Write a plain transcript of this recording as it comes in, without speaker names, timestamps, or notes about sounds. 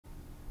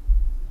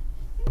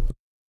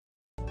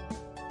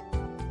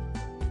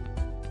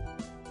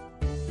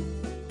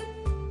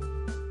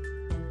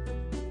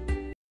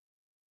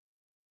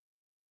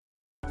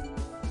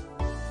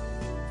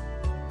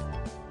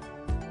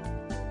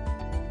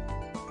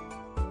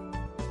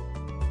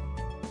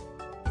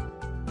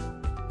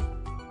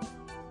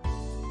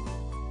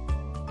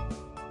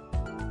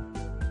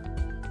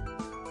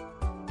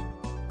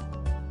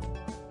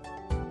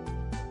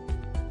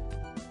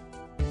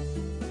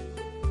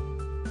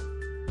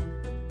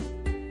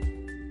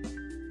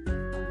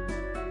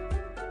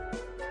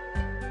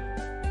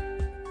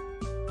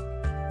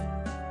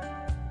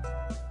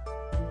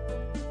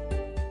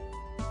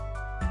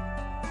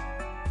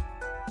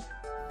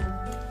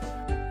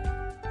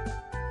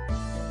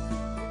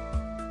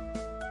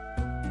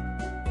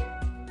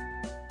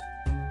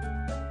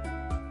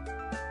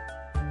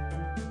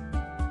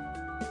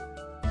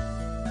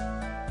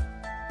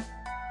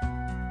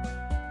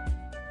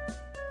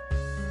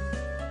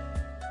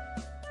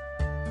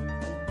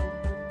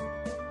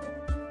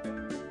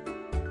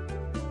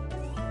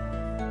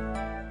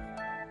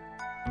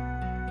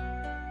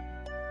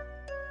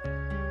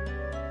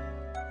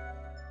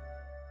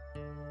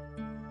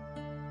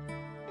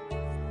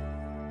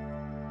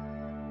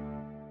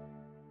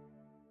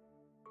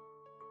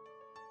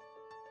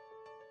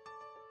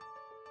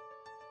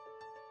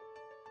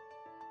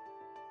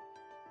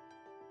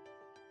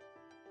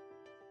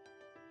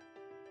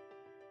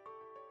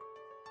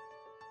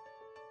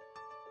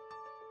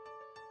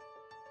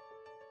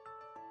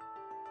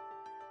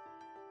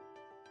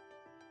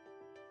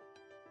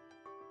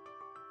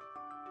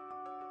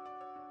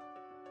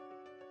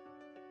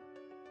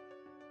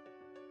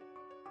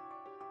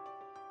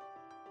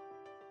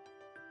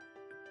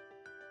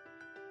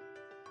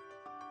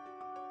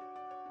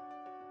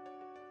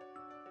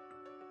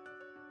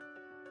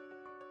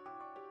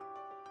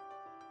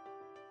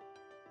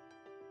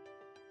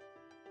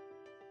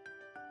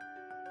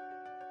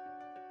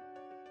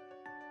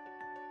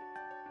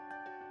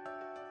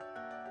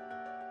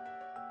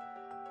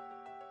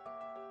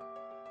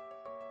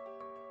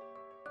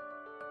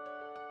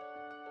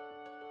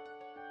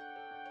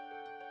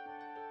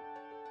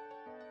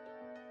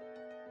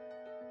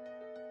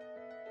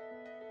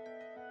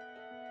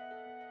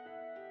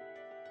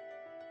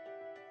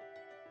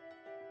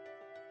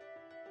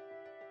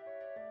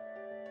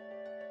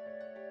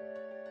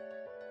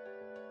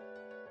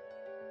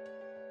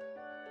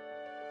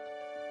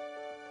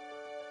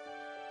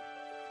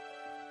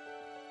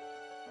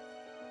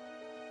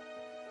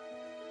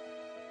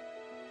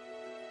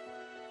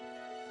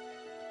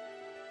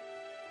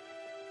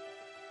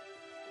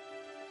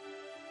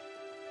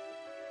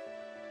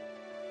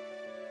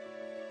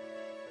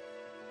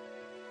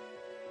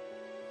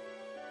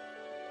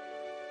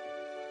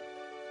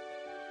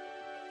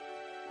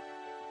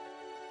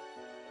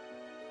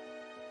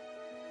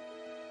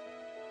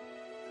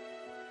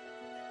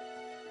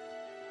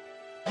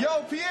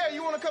Yo, Pierre,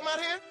 you wanna come out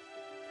here?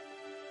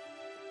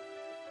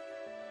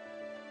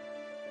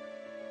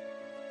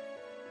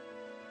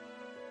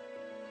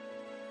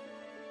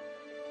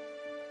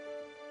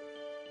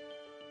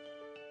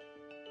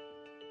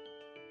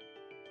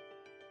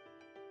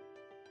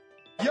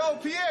 Yo,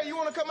 Pierre, you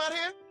wanna come out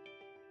here?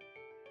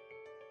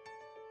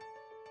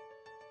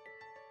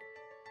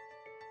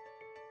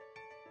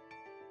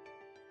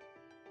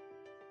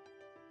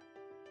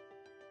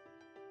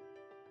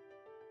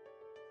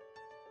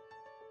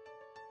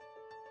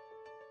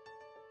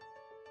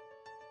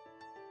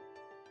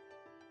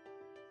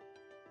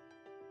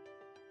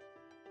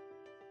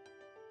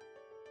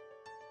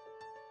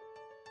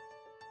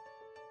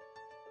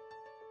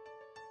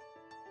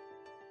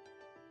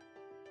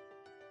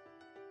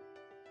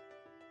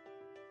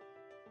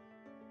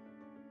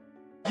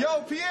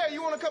 Yo, Pierre,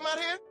 you wanna come out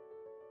here?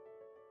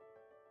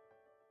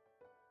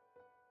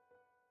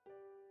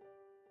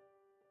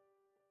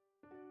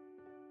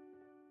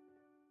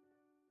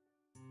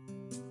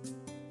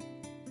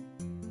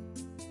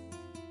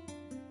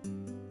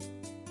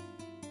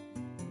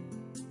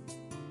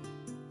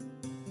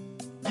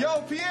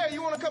 Yo, Pierre,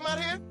 you wanna come out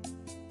here?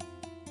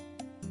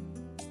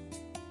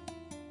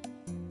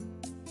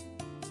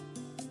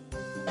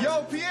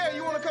 Yo, Pierre,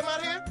 you wanna come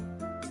out here?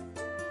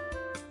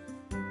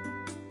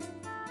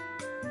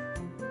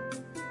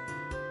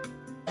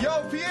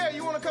 Yo, Pierre,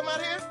 you wanna come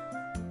out here?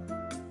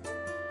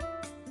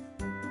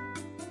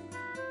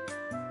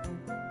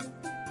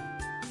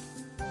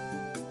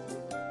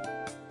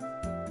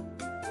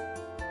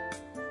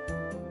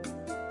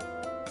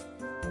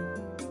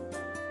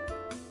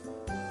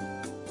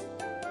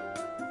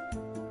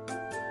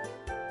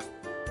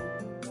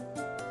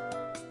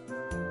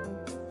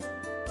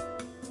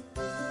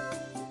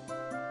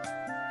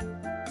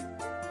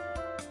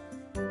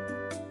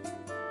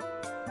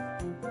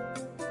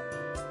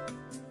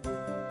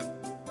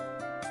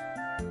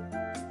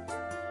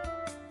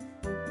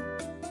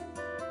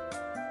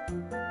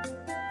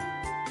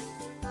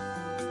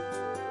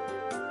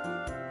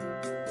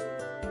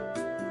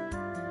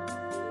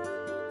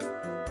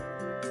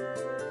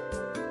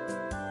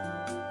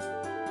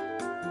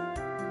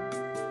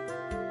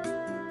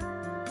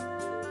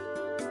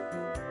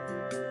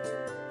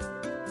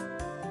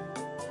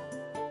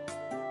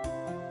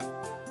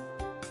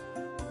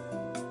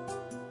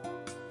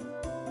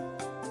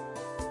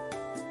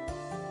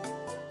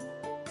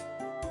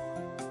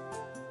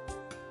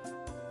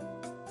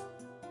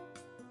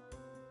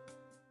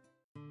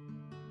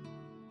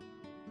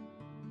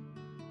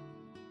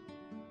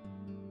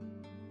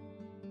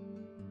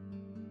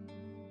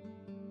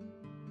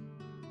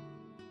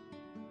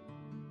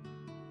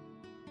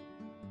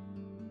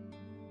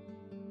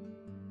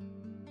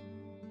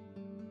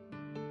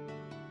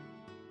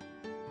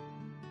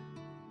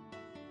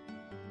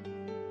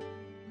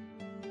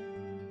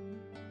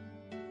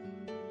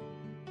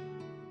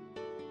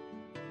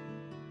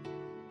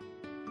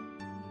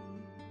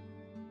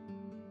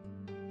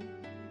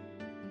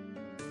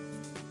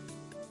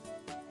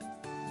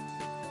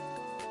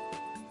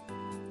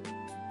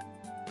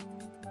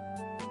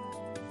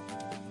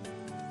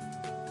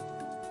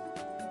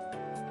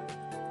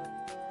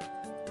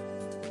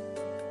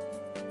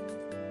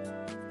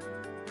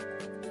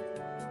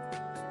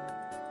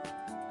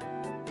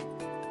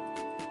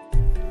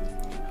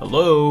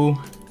 Hello?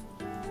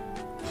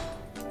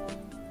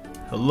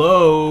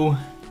 Hello?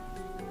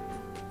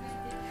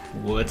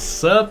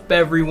 What's up,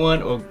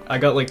 everyone? Oh, I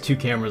got like two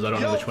cameras. I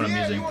don't know which one I'm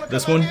using.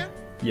 This one?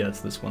 Yeah,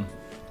 it's this one.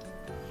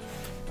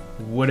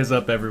 What is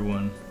up,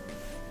 everyone?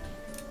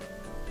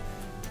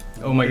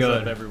 Oh my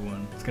god,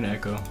 everyone. It's gonna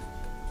echo.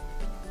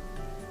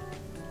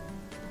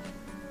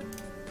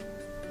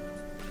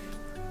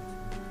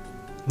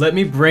 Let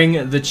me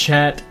bring the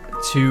chat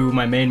to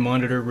my main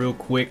monitor real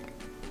quick.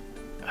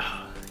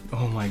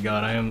 Oh my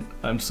god,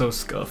 I'm so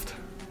scuffed.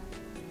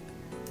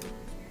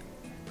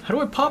 How do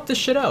I pop this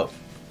shit out?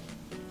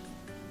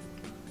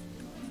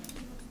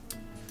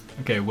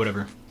 Okay,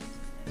 whatever.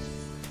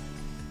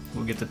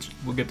 We'll get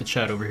the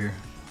chat over here.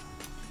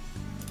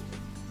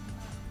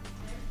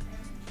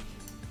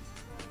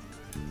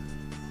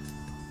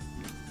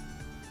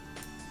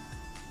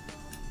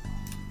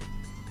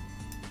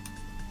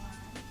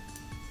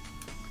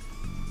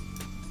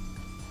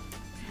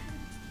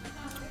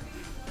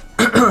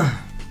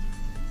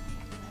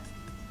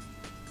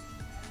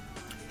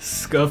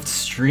 Scuffed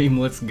stream,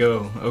 let's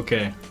go.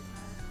 Okay.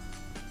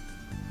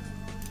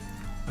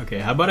 Okay,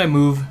 how about I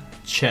move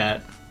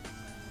chat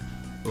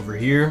over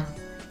here?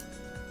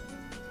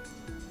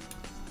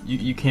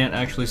 You can't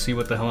actually see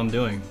what the hell I'm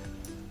doing.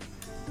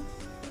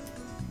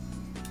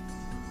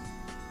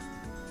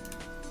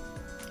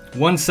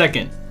 One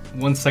second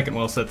while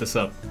I set this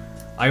up.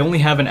 I only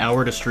have an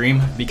hour to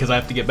stream because I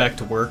have to get back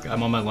to work.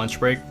 I'm on my lunch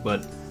break,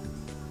 but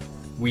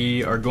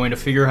we are going to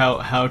figure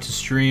out how to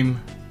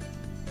stream.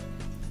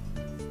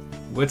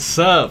 What's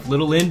up,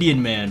 little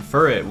Indian man?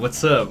 Furret,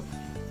 what's up?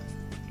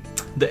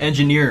 The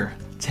engineer,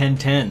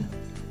 1010.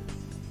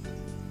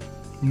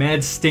 Mad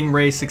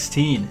Stingray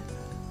 16.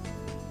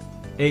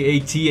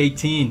 AAT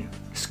 18.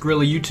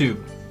 Skrilla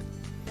YouTube.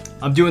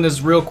 I'm doing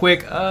this real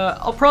quick.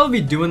 I'll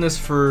probably be doing this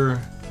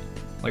for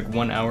like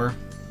 1 hour.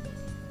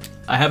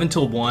 I have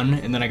until 1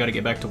 and then I gotta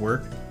get back to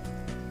work.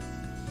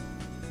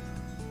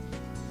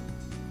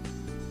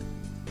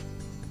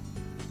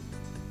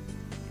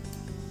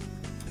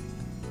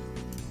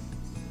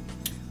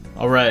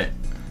 Alright.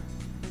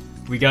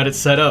 We got it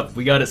set up.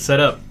 We got it set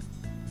up.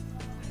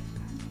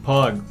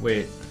 Pog,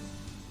 wait.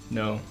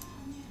 No.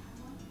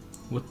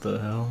 What the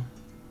hell?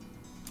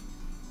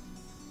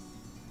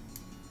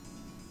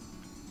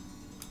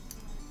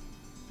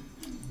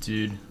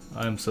 Dude,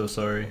 I'm so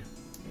sorry.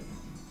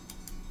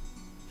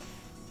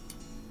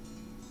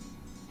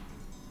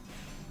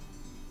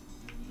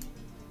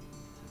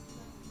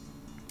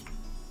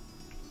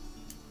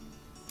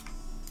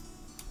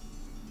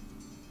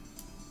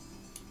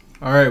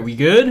 Alright, we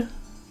good?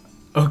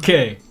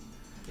 Okay.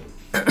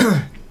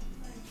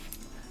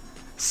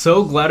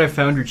 So glad I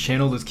found your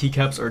channel. Those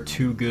keycaps are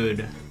too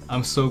good.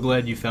 I'm so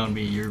glad you found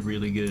me. You're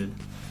really good.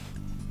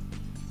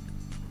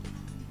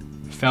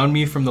 Found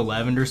me from the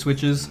lavender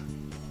switches.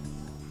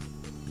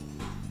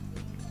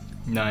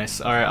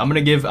 Nice. Alright, I'm gonna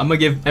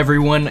give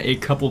everyone a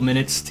couple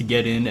minutes to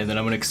get in and then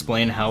I'm gonna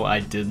explain how I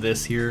did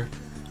this here.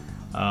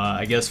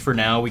 I guess for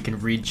now we can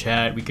read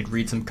chat, we could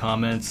read some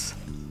comments.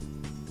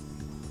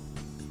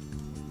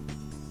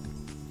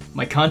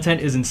 My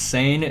content is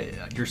insane.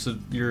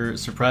 You're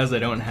surprised I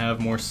don't have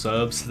more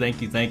subs.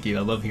 Thank you, thank you.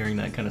 I love hearing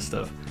that kind of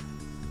stuff.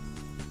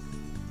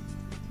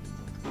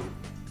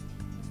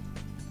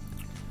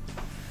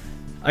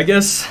 I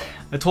guess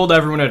I told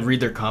everyone I'd read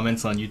their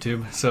comments on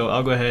YouTube, so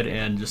I'll go ahead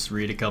and just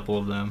read a couple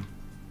of them.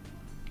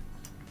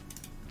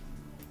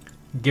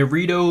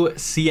 Garrido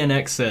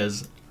CNX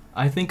says,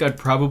 I think I'd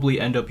probably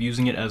end up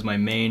using it as my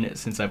main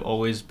since I've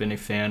always been a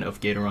fan of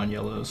Gatoron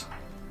Yellows.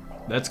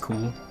 That's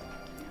cool.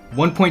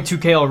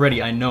 1.2k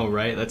already, I know,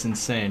 right? That's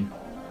insane.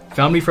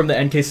 Found me from the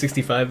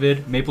NK65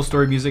 vid. Maple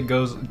Story music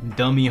goes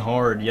dummy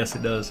hard. Yes,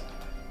 it does.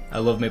 I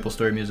love Maple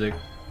Story music.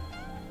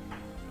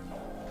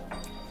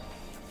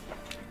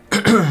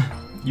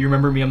 You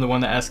remember me? I'm the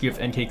one that asked you if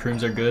NK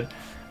creams are good.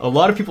 A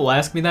lot of people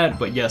ask me that,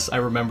 but yes, I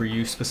remember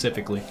you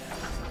specifically.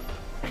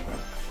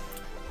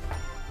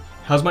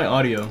 How's my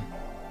audio?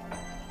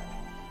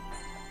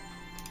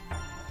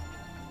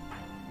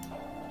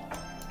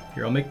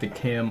 Here, I'll make the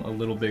cam a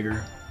little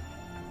bigger.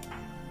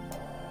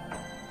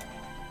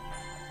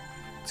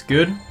 It's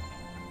good.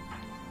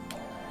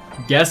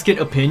 Gasket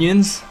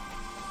opinions?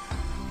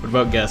 What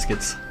about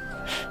gaskets?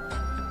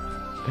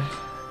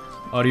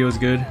 Audio is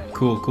good?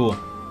 Cool, cool.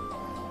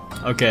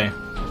 Okay.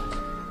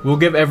 We'll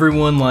give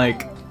everyone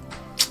like,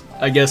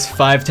 I guess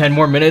 5-10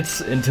 more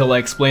minutes until I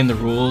explain the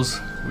rules.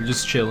 We're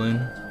just chilling.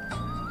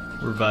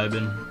 We're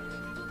vibing.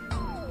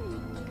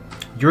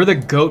 You're the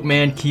GOAT,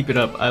 man. Keep it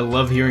up. I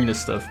love hearing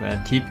this stuff,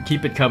 man.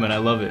 Keep it coming. I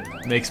love it.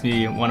 It makes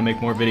me want to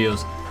make more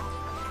videos.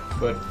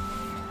 But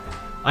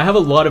I have a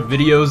lot of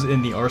videos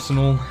in the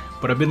arsenal,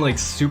 but I've been like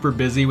super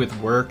busy with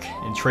work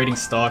and trading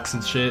stocks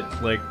and shit.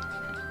 Like,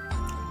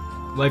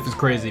 life is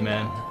crazy,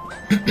 man.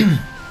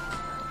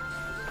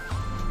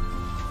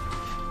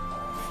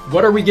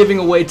 What are we giving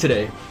away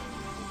today?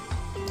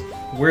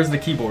 Where's the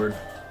keyboard?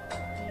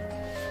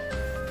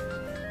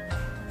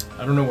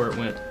 I don't know where it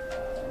went.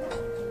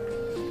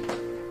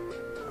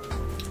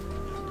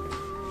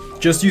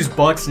 Just use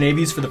box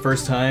navies for the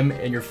first time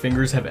and your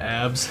fingers have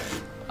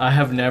abs. I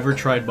have never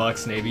tried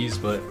box navies,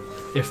 but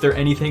if they're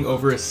anything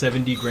over a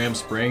 70-gram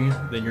spring,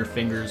 then your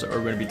fingers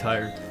are going to be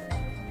tired.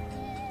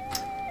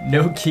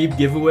 No keep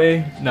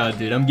giveaway? Nah,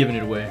 dude, I'm giving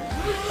it away.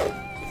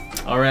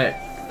 Alright.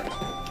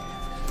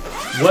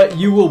 What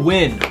you will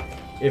win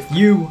if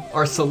you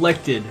are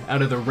selected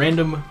out of the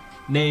random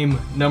name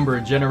number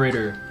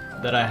generator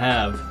that I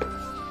have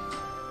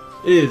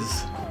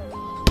is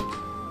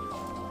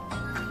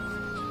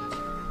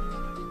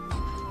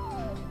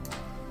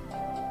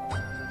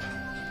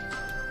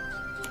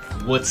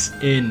what's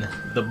in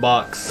the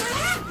box.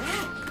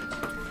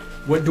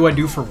 What do I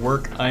do for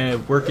work? I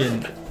work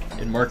in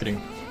marketing.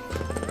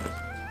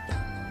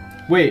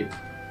 Wait.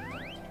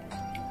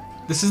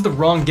 This is the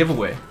wrong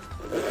giveaway.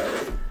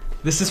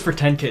 This is for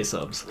 10k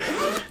subs.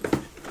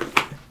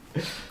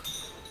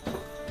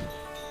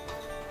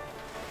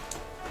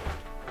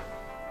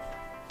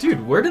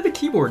 Dude, where did the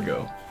keyboard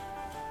go?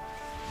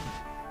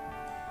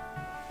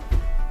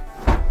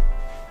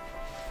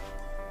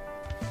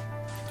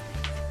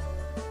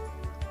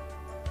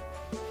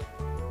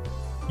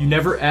 You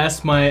never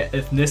asked my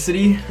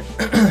ethnicity?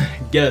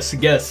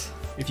 Guess.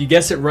 If you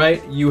guess it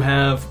right, you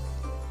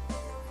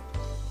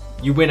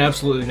win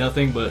absolutely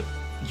nothing, but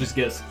just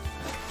guess.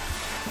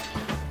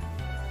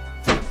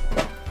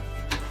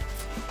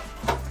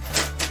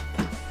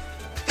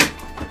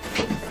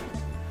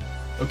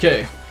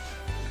 Okay.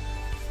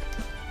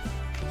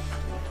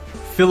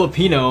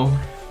 Filipino.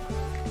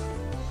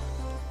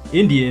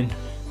 Indian.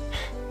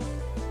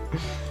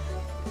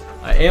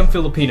 I am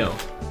Filipino,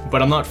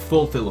 but I'm not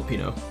full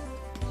Filipino.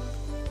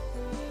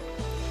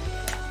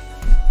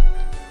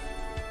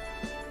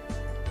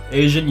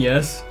 Asian,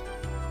 yes.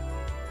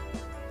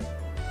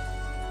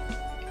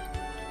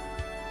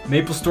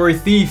 Maple Story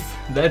Thief,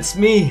 that's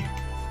me.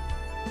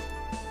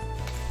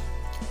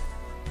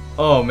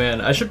 Oh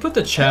man, I should put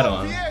the chat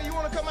on. Yeah, you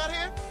wanna come out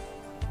here?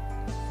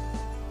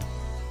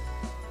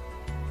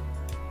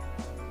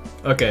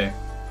 Okay.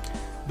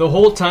 The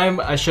whole time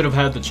I should have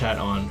had the chat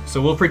on,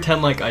 so we'll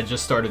pretend like I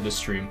just started this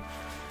stream.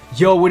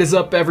 Yo, what is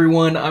up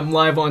everyone? I'm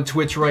live on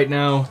Twitch right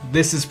now.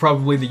 This is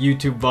probably the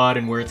YouTube VOD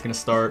and where it's gonna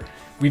start.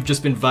 We've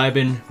just been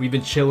vibing, we've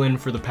been chilling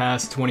for the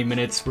past 20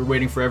 minutes. We're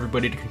waiting for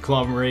everybody to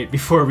conglomerate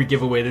before we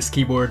give away this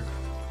keyboard.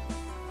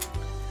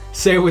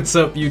 Say what's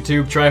up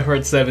YouTube,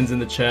 Tryhard7's in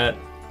the chat.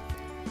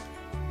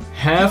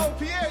 Half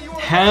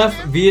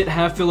Viet,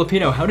 half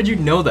Filipino. How did you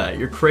know that?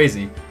 You're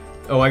crazy.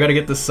 Oh, I gotta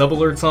get the sub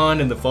alerts on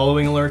and the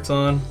following alerts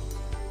on.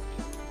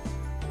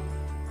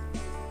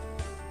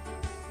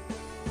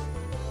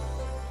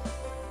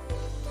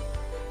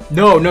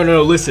 No,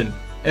 listen.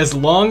 As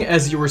long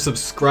as you were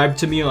subscribed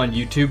to me on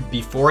YouTube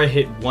before I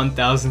hit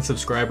 1,000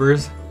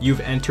 subscribers, you've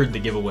entered the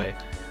giveaway.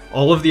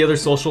 All of the other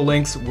social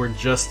links were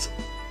just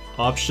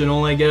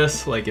optional, I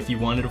guess. Like if you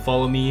wanted to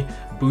follow me,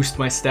 boost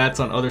my stats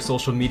on other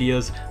social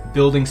medias,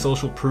 building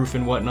social proof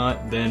and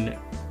whatnot, then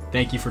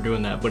thank you for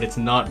doing that, but it's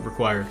not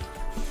required.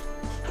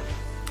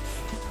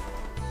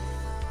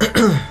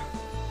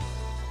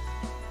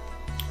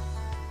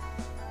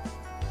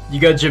 You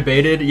got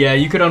jebaited? Yeah,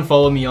 you could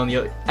unfollow me on the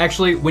other.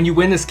 Actually, when you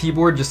win this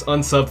keyboard, just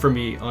unsub for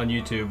me on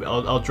YouTube.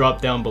 I'll drop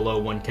down below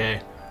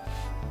 1K.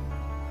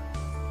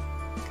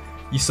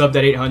 You subbed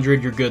at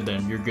 800, you're good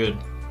then. You're good.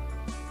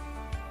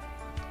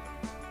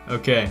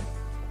 Okay.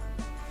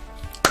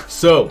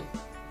 So,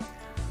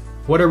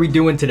 what are we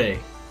doing today?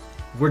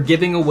 We're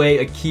giving away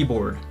a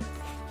keyboard.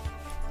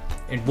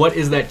 And what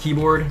is that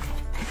keyboard?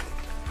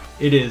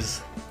 It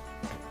is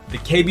the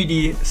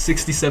KBD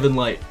 67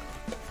 Lite.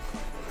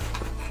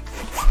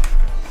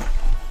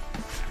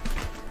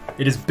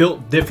 It is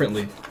built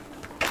differently.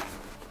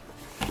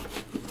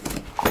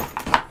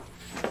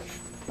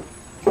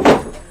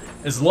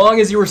 As long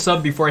as you were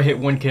subbed before I hit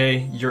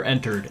 1K, you're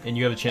entered and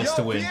you have a chance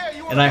to win.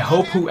 And I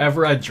hope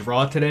whoever I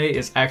draw today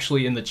is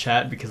actually in the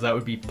chat because that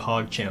would be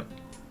PogChamp.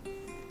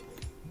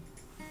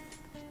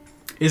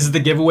 Is the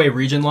giveaway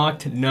region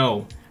locked?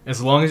 No.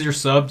 As long as you're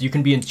subbed, you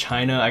can be in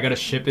China. I gotta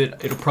ship it.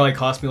 It'll probably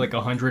cost me like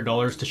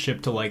 $100 to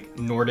ship to like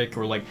Nordic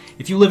or like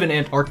if you live in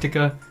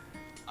Antarctica,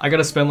 I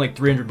gotta spend like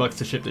 300 bucks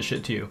to ship this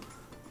shit to you.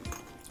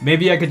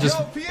 Maybe I could just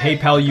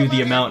PayPal you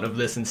the amount of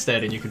this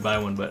instead and you could buy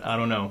one, but I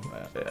don't know.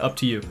 Up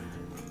to you.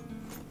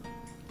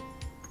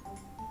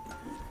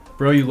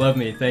 Bro, you love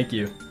me. Thank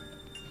you.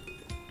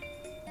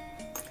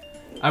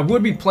 I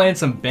would be playing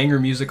some banger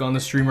music on the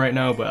stream right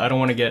now, but I don't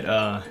want to get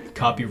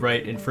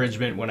copyright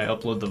infringement when I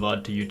upload the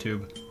VOD to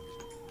YouTube.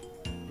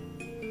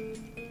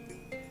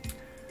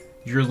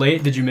 You're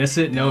late? Did you miss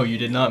it? No, you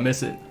did not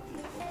miss it.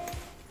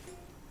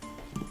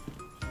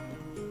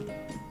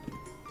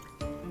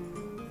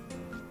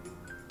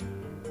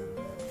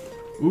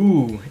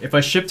 Ooh, if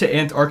I ship to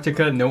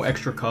Antarctica, no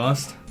extra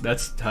cost.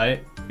 That's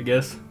tight, I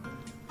guess.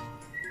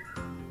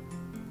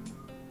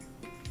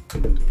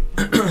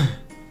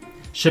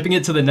 Shipping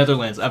it to the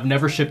Netherlands. I've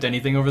never shipped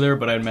anything over there,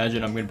 but I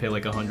imagine I'm gonna pay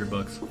like 100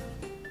 bucks.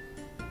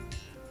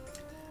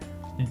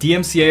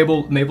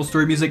 DMCA-able Maple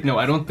Story music? No,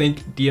 I don't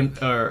think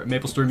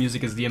Maple Story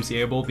music is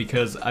DMCA-able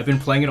because I've been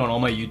playing it on all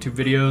my YouTube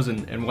videos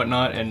and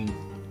whatnot, and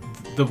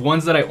the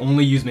ones that I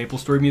only use Maple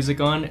Story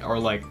music on are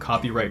like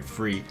copyright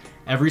free.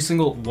 Every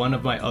single one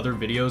of my other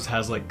videos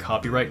has like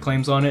copyright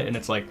claims on it, and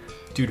it's like,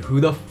 dude, who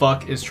the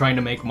fuck is trying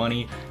to make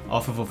money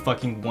off of a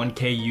fucking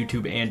 1K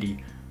YouTube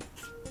Andy?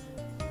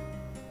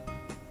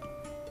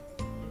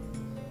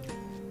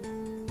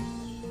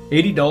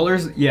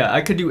 $80? Yeah,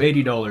 I could do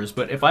 $80,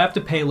 but if I have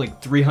to pay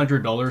like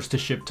 $300 to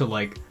ship to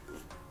like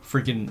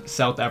freaking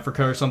South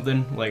Africa or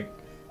something, like...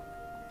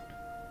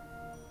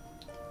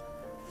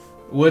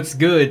 What's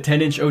good?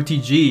 10-inch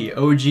OTG,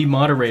 OG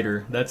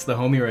moderator. That's the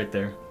homie right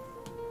there.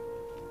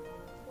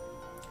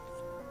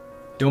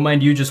 Don't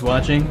mind you just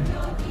watching.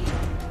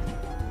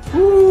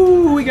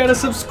 Ooh, we got a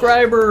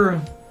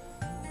subscriber!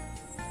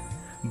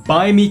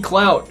 Buy me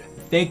clout.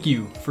 Thank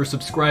you for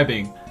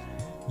subscribing.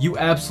 You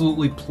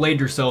absolutely played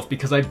yourself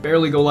because I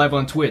barely go live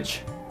on Twitch.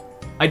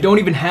 I don't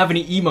even have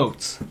any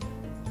emotes.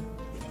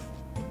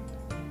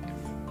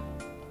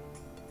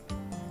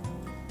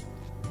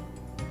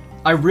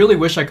 I really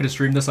wish I could have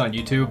streamed this on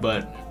YouTube,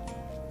 but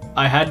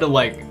I had to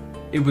like,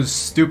 it was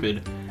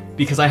stupid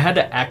because I had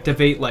to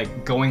activate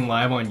like going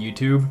live on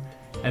YouTube,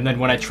 and then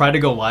when I tried to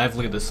go live,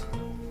 look at this.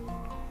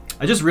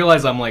 I just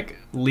realized I'm like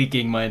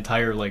leaking my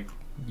entire like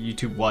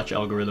YouTube watch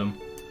algorithm.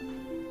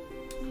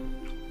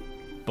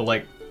 But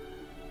like,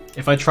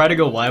 if I try to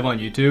go live on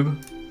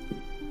YouTube,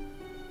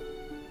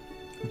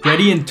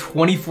 ready in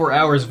 24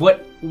 hours,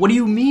 what do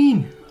you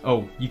mean?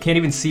 Oh, you can't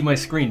even see my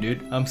screen,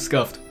 dude. I'm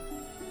scuffed.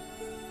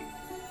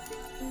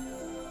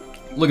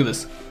 Look at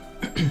this.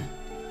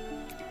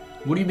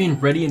 What do you mean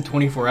ready in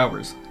 24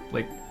 hours?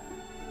 Like,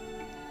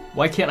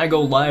 why can't I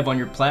go live on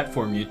your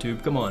platform,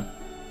 YouTube? Come on.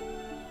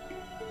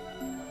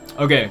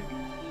 Okay.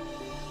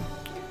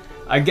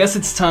 I guess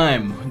it's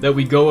time that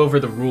we go over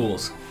the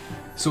rules.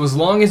 So as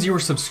long as you were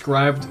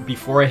subscribed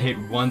before I hit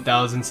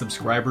 1,000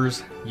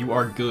 subscribers, you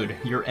are good.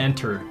 You're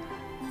entered.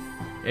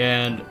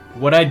 And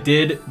what I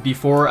did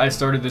before I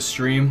started this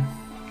stream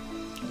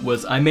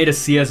was I made a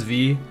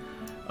CSV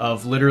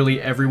of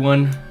literally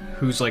everyone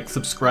who's like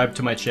subscribed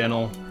to my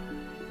channel,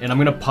 and I'm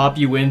gonna pop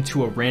you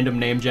into a random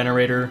name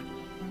generator,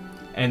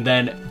 and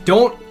then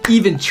don't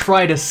even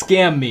try to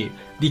scam me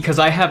because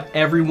I have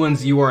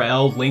everyone's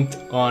URL linked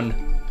on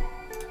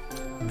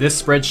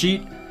this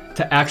spreadsheet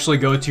to actually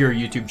go to your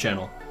YouTube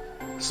channel.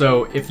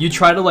 So if you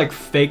try to like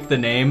fake the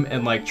name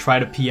and like try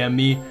to PM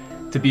me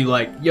to be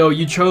like, yo,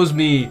 you chose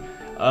me,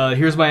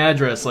 here's my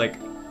address, like,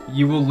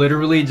 you will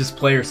literally just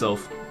play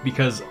yourself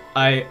because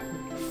I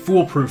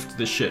foolproofed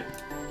this shit.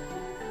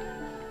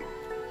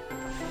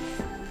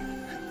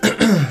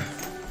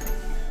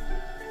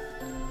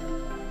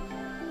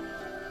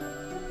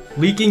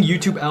 Leaking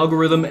YouTube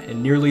algorithm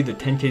and nearly the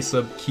 10K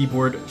sub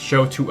keyboard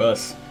show to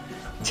us.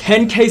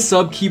 10K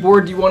sub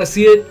keyboard, do you want to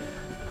see it?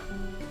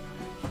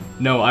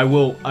 No, I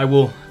will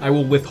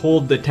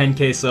withhold the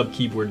 10K sub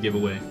keyboard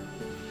giveaway.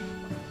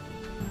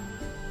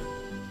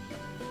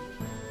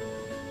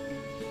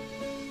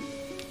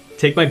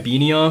 Take my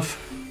beanie off.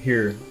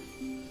 Here.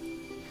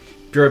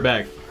 Be right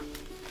back.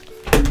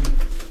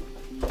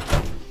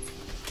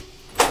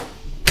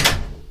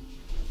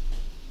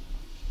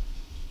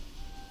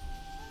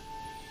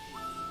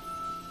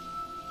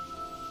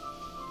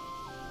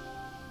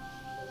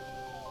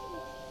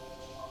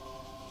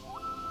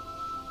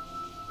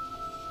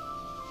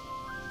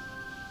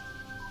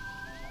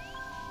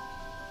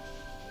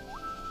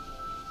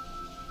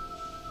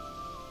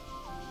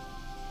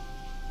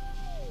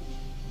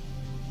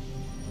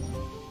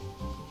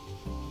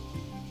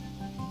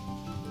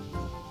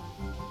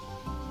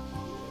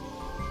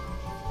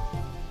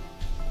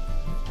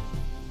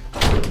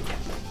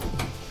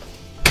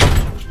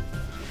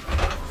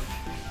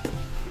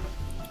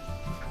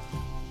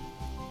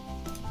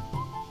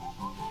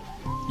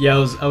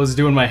 Yeah, I was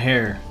doing my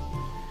hair.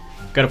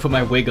 Gotta put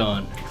my wig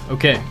on.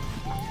 Okay.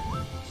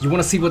 You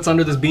wanna see what's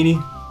under this beanie?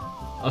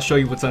 I'll show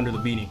you what's under the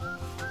beanie.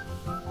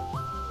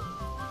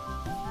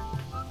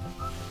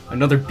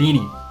 Another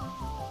beanie.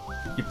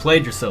 You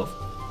played yourself.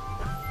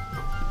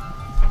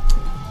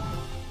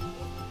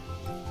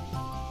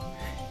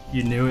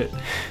 You knew it.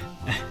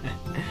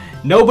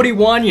 Nobody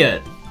won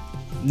yet.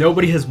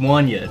 Nobody has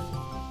won yet.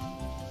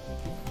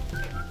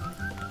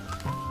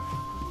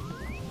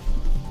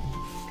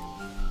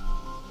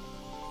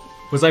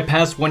 Was I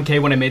past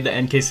 1K when I made the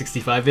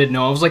NK65 vid?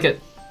 No, I was like at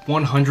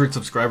 100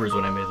 subscribers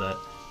when I made that.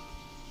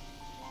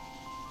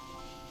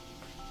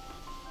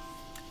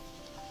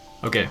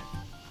 Okay.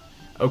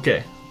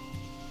 Okay.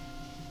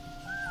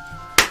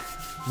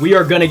 We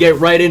are gonna get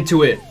right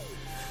into it.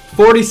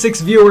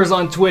 46 viewers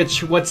on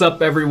Twitch. What's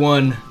up,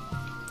 everyone?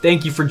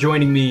 Thank you for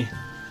joining me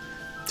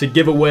to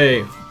give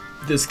away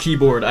this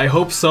keyboard. I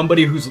hope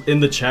somebody who's in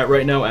the chat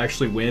right now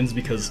actually wins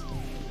because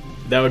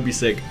that would be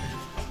sick.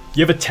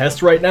 You have a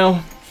test right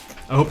now?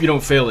 I hope you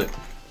don't fail it,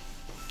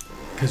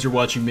 because you're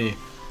watching me.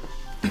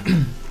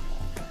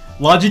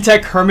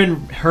 Logitech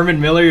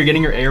Herman Miller, you're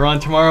getting your air on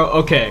tomorrow?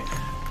 Okay.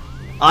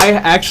 I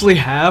actually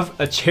have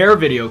a chair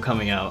video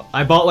coming out.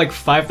 I bought like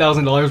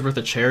 $5,000 worth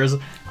of chairs.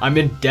 I'm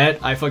in debt.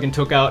 I fucking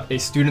took out a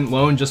student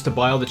loan just to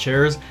buy all the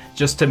chairs,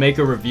 just to make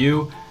a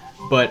review,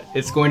 but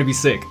it's going to be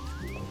sick.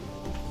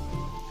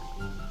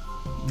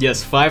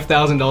 Yes,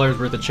 $5,000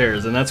 worth of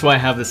chairs, and that's why I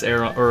have this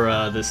air,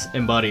 or this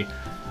embody.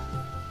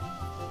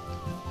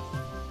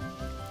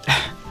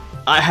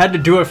 I had to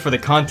do it for the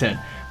content,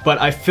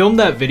 but I filmed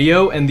that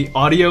video and the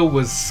audio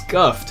was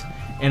scuffed,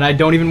 and I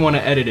don't even want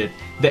to edit it.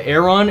 The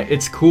Aeron,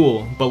 it's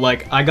cool, but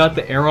like I got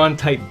the Aeron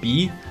Type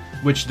B,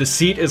 which the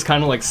seat is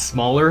kind of like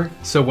smaller,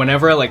 so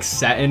whenever I like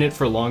sat in it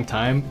for a long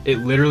time, it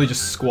literally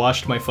just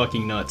squashed my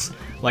fucking nuts.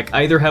 Like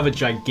I either have a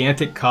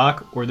gigantic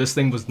cock or this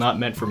thing was not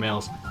meant for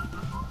males.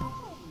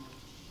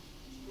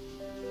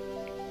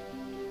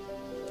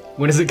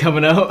 When is it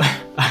coming out?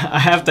 I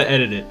have to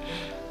edit it.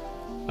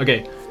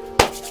 Okay.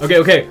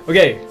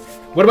 Okay.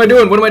 What am I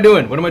doing? What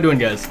am I doing,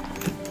 guys?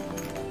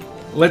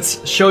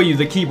 Let's show you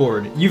the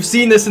keyboard. You've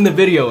seen this in the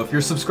video if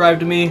you're subscribed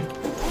to me.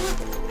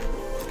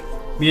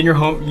 You and your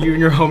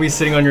homies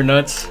sitting on your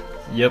nuts.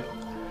 Yep.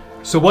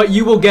 So what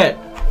you will get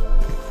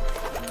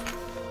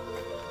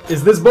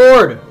is this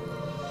board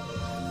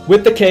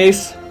with the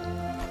case,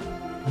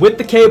 with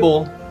the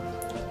cable,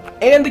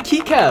 and the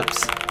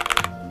keycaps.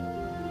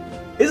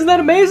 Isn't that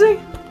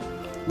amazing?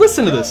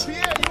 Listen to this.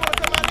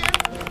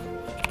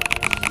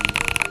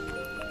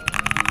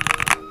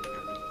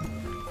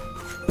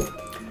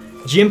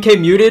 GMK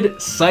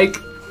muted, psych.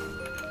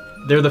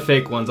 They're the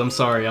fake ones. I'm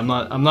sorry. I'm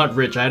not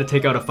rich. I had to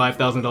take out a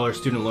 $5,000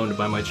 student loan to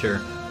buy my chair.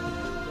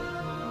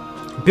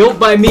 Built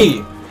by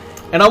me.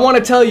 And I want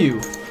to tell you,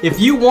 if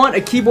you want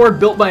a keyboard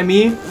built by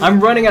me, I'm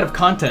running out of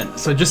content.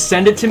 So just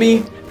send it to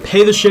me,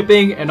 pay the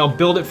shipping, and I'll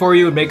build it for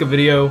you and make a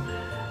video.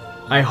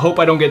 I hope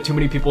I don't get too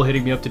many people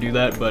hitting me up to do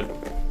that, but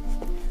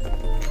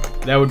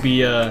that'd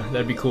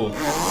be cool.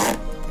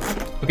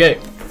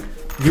 Okay,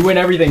 you win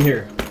everything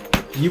here.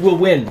 You will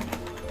win.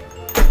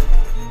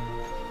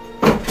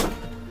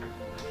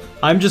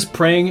 I'm just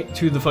praying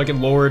to the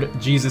fucking Lord,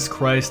 Jesus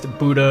Christ,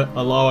 Buddha,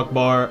 Allah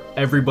Akbar,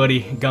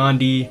 everybody,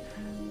 Gandhi,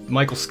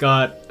 Michael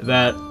Scott,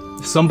 that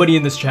somebody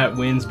in this chat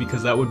wins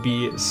because that would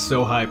be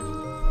so hype.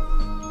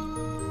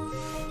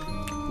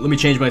 Let me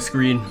change my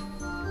screen.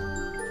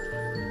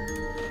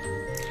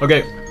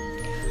 Okay.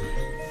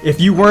 If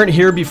you weren't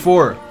here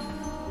before,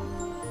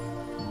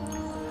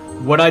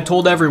 what I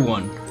told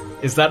everyone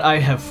is that I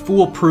have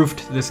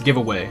foolproofed this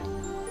giveaway.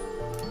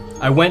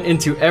 I went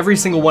into every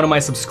single one of my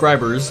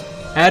subscribers,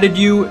 added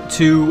you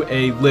to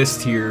a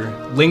list here,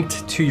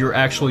 linked to your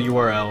actual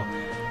URL,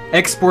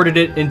 exported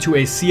it into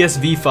a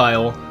CSV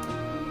file,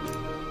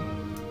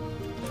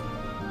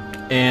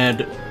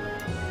 and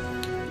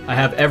I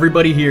have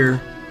everybody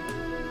here.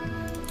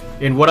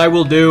 And what I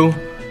will do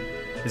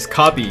is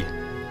copy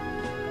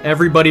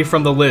everybody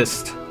from the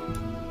list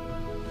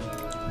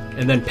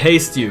and then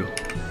paste you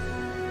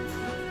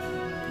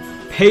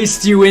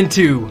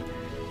into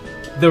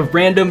the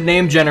random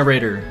name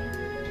generator.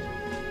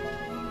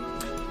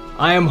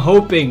 I am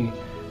hoping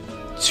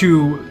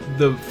to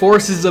the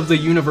forces of the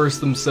universe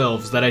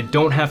themselves that I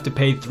don't have to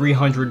pay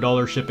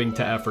 $300 shipping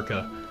to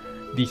Africa,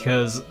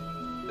 because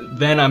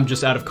then I'm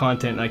just out of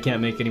content and I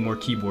can't make any more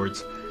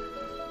keyboards.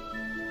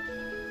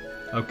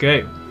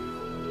 Okay.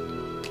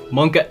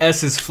 Monka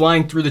S is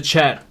flying through the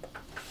chat.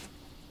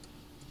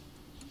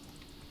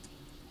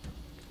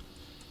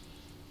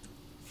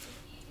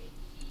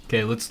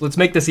 Okay, let's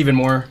make this even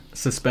more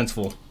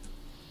suspenseful.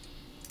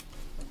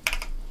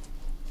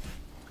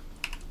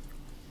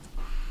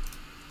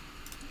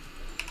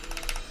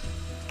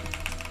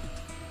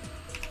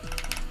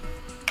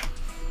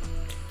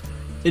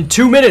 In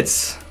 2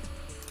 minutes,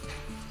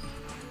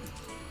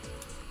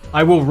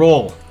 I will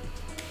roll.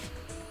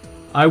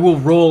 I will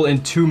roll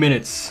in 2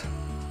 minutes.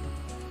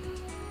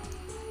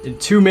 In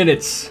 2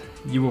 minutes,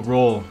 you will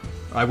roll.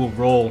 I will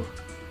roll.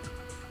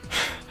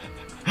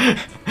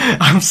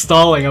 I'm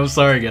stalling. I'm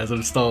sorry, guys.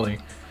 I'm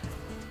stalling.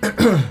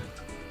 Bet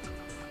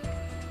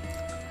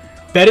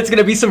it's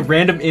gonna be some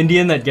random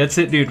Indian that gets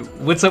it, dude.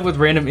 What's up with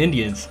random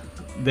Indians?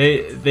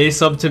 They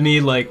sub to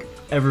me like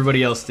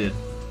everybody else did.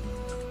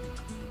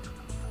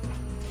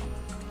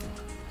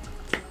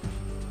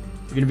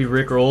 You're gonna be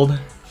rickrolled.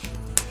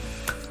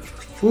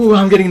 Ooh,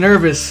 I'm getting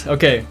nervous.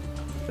 Okay,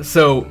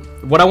 so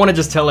what I want to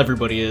just tell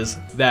everybody is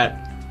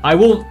that I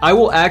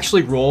will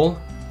actually roll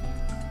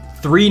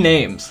 3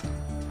 names,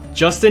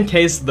 just in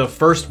case the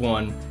first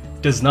one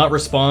does not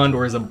respond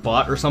or is a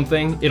bot or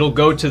something. It'll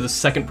go to the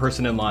second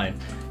person in line,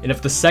 and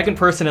if the second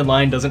person in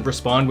line doesn't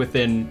respond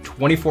within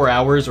 24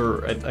 hours or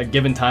a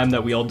given time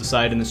that we all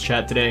decide in this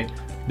chat today,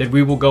 then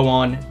we will go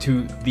on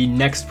to the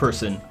next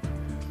person.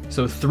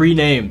 So 3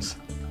 names.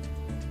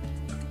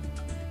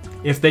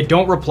 If they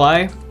don't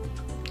reply,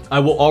 I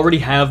will already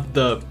have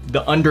the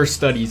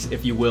understudies,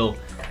 if you will,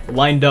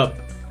 lined up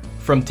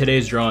from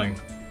today's drawing.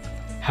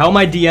 How am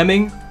I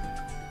DMing?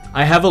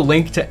 I have a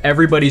link to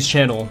everybody's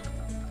channel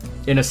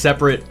in a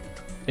separate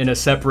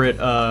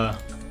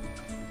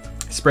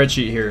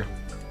spreadsheet here,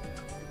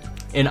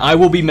 and I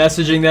will be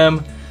messaging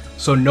them.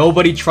 So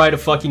nobody try to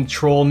fucking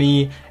troll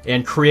me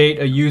and create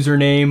a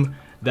username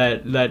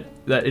that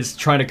is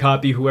trying to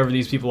copy whoever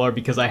these people are,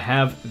 because I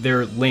have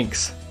their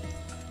links.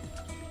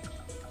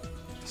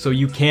 So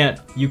you can't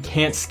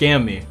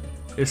scam me.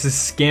 This is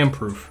scam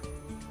proof.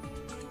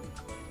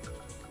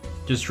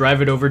 Just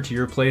drive it over to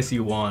your place,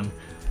 you won.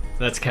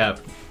 That's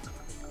cap.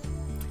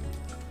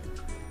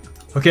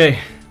 Okay,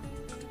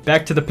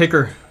 back to the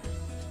picker.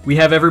 We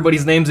have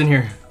everybody's names in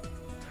here.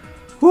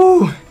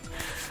 Woo!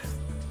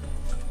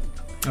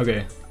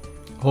 Okay,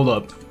 hold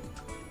up.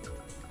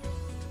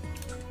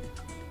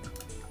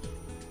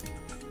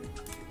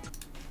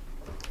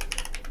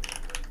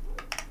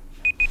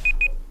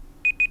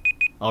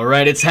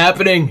 Alright, it's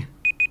happening!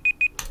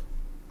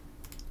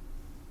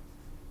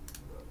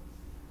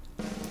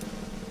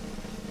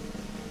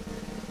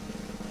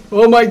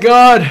 Oh my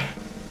god!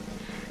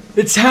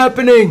 It's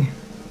happening!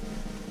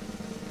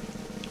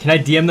 Can I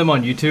DM them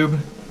on YouTube?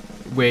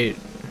 Wait.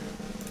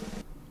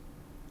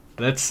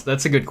 That's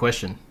a good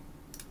question.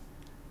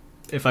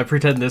 If I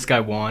pretend this guy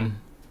won.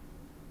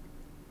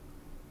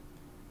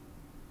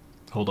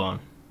 Hold on.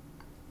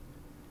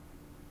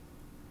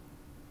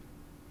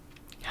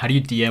 How do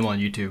you DM on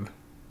YouTube?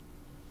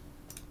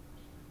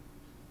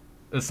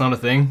 That's not a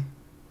thing?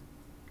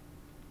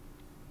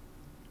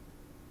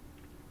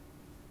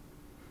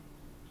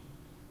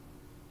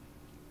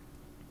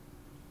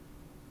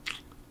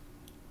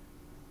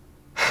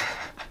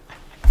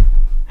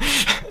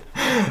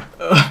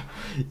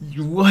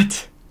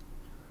 What?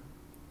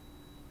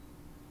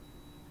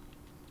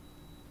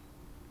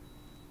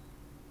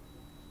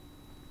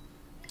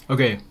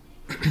 Okay.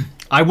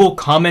 I will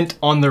comment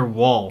on their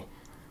wall.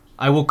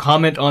 I will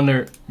comment on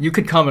their... You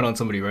could comment on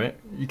somebody, right?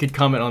 You could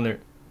comment on their...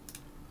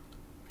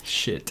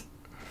 Shit.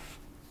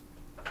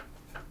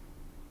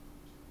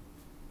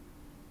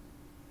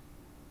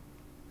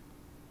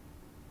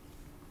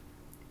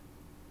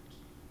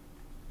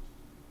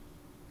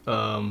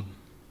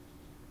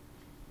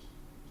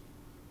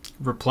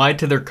 Reply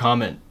to their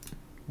comment.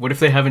 What if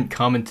they haven't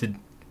commented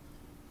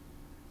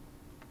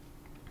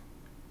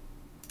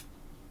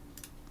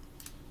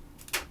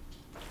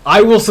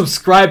I will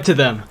subscribe to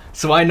them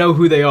so I know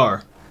who they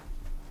are.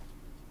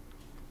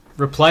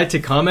 Reply to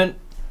comment?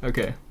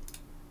 Okay.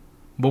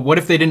 But what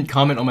if they didn't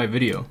comment on my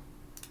video?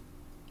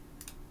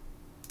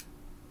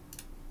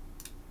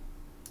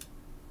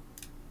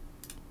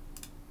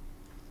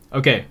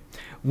 Okay.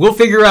 We'll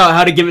figure out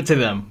how to give it to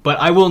them, but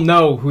I will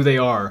know who they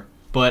are.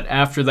 But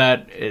after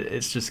that,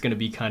 it's just going to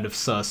be kind of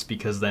sus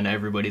because then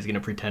everybody's going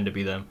to pretend to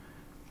be them.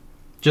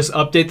 Just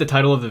update the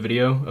title of the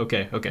video.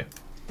 Okay, okay.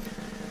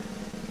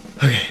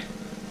 Okay.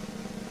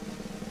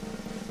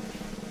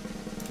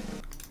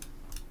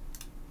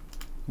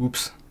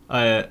 Whoops.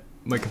 My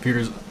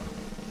computer's...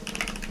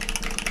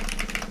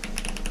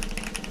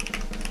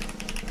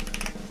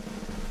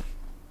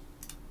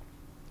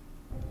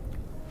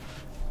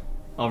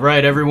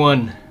 Alright,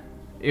 everyone.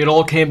 It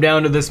all came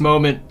down to this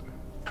moment.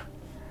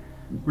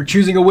 We're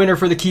choosing a winner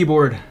for the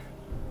keyboard.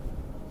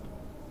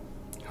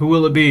 Who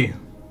will it be?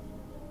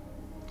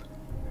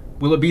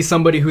 Will it be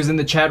somebody who's in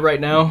the chat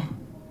right now?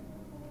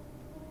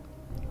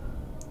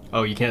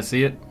 Oh, you can't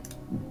see it?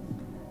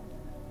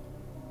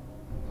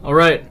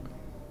 Alright.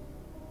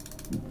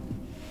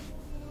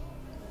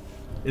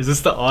 Is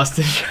this the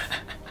Austin?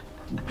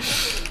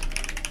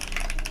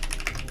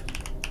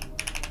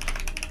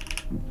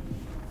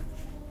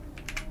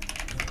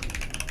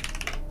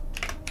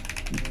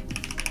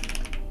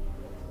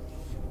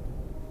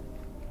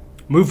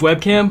 Move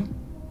webcam?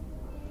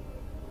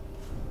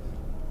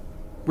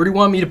 Where do you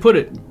want me to put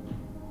it?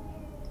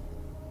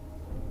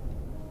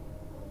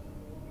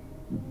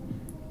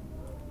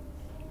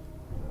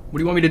 What do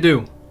you want me to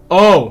do?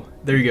 Oh,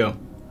 there you go.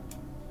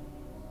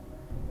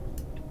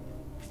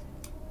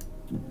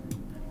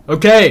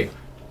 Okay.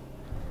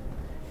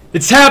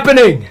 It's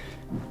happening!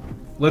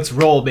 Let's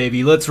roll,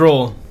 baby. Let's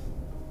roll.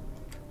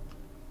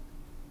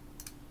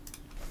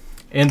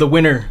 And the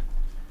winner.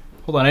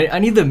 Hold on, I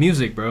need the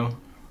music, bro.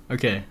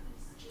 Okay.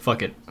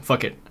 Fuck it.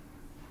 Fuck it.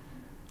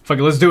 Fuck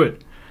it, let's do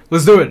it.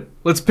 Let's do it.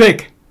 Let's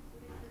pick.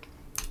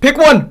 Pick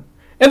one!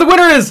 And the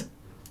winner is...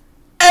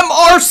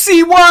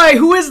 Mrcy!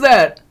 Who is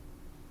that?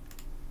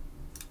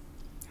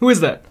 Who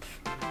is that?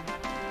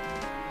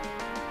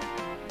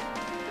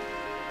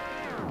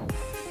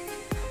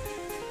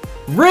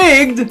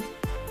 Rigged?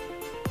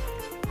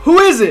 Who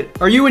is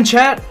it? Are you in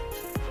chat?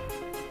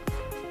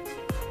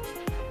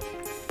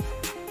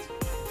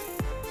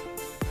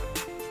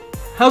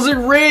 How's it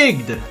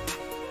rigged?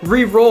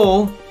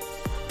 Re-roll.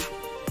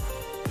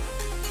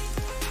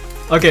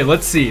 Okay,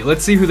 let's see.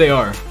 Let's see who they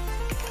are.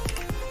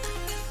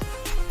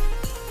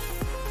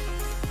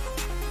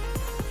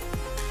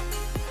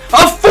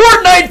 A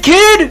Fortnite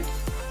kid?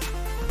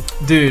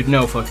 Dude,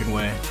 no fucking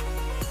way.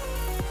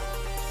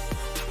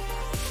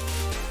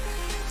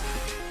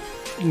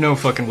 No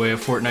fucking way, a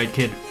Fortnite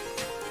kid.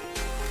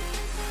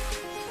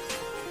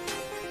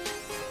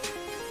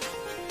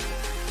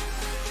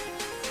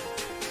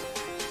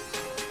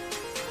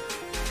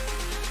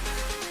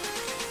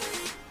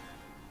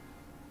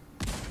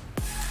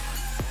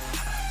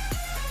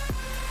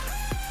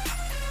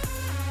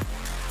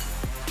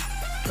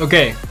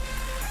 Okay,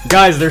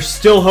 guys, there's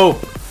still hope.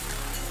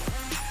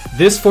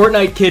 This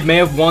Fortnite kid may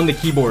have won the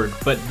keyboard,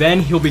 but then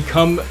he'll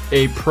become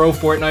a pro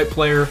Fortnite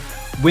player,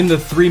 win the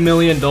 $3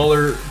 million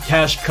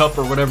cash cup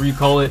or whatever you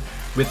call it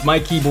with my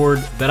keyboard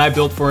that I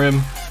built for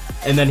him,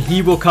 and then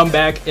he will come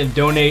back and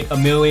donate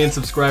 1 million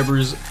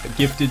subscribers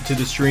gifted to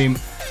the stream.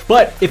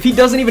 But if he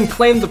doesn't even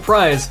claim the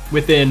prize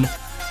within,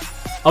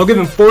 I'll give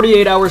him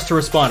 48 hours to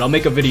respond. I'll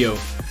make a video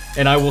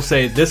and I will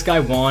say this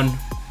guy won.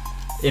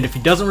 And if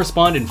he doesn't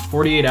respond in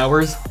 48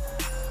 hours,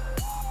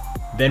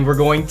 then we're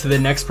going to the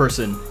next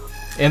person.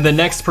 And the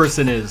next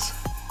person is...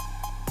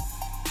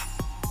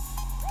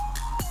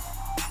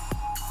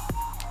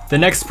 The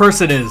next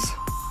person is...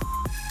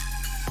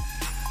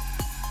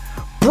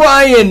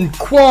 Brian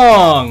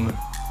Kwong!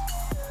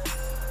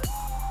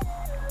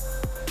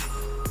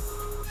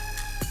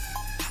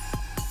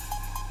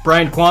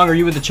 Brian Kwong, are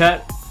you in the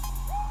chat?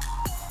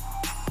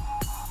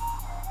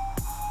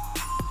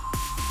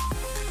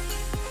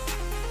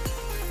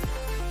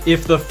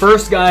 If the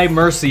first guy,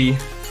 Mrcy,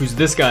 who's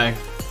this guy,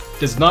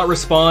 does not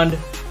respond,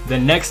 the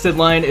next in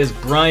line is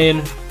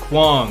Brian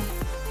Kwong.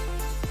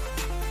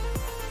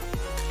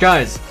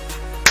 Guys,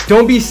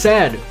 don't be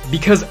sad,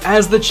 because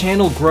as the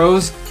channel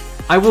grows,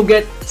 I will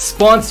get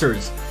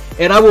sponsors,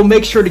 and I will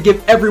make sure to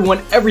give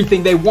everyone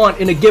everything they want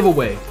in a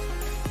giveaway.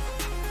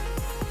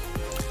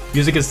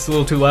 Music is a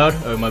little too loud?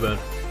 Oh, my bad.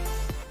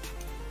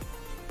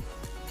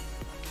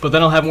 But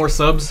then I'll have more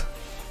subs.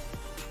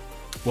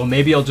 Well,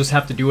 maybe I'll just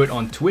have to do it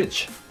on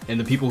Twitch, and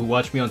the people who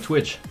watch me on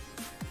Twitch.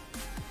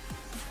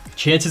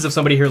 Chances of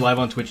somebody here live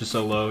on Twitch is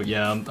so low.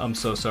 Yeah, I'm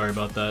so sorry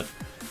about that.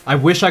 I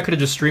wish I could have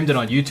just streamed it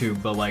on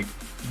YouTube, but like,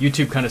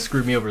 YouTube kind of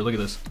screwed me over. Look at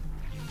this.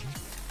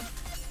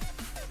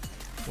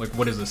 Like,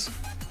 what is this?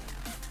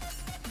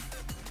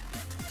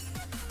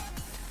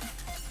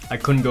 I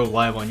couldn't go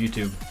live on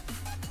YouTube.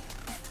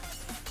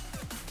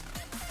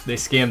 They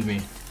scammed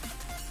me.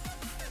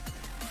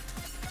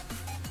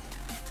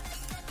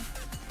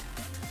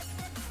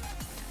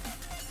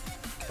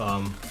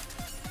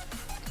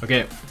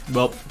 Okay,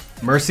 well,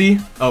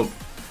 Mrcy? Oh,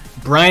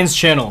 Brian's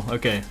channel.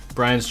 Okay,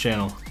 Brian's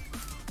channel.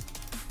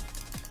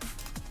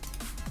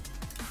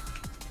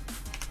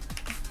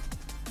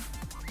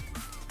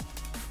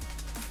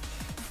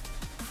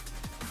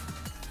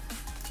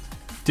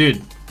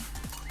 Dude.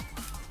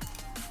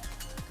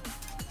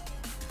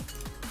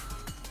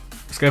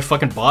 This guy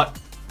fucking bot.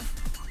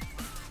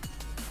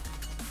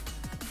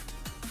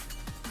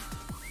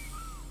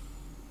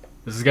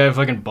 Is this guy a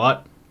fucking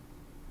bot?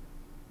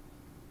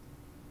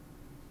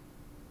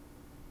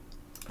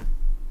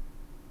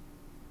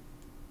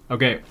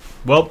 Okay,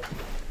 well,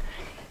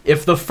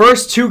 if the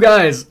first two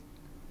guys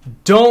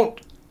don't...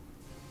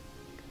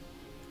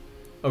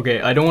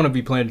 Okay, I don't want to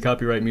be playing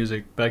copyright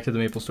music. Back to the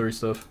Maple Story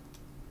stuff.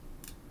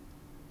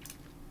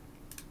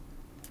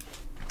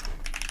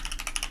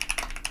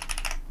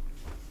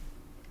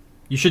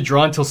 You should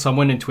draw until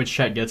someone in Twitch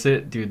chat gets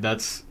it. Dude,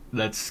 that's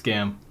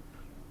scam.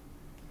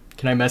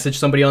 Can I message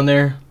somebody on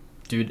there?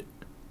 Dude,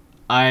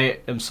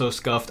 I am so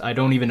scuffed. I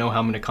don't even know how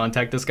I'm going to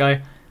contact this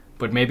guy.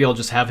 But maybe I'll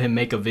just have him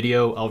make a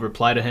video. I'll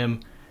reply to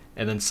him.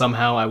 And then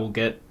somehow I will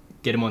get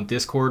him on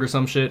Discord or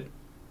some shit.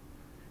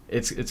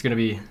 It's going to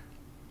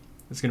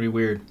be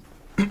weird.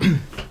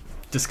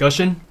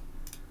 Discussion?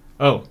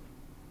 Oh.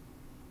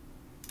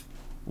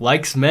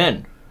 Likes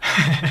men.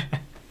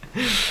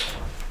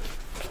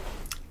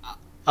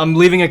 I'm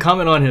leaving a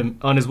comment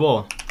on his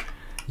wall.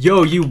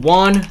 Yo, you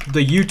won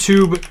the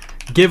YouTube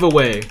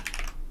giveaway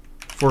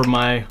for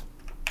my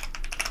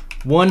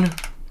one.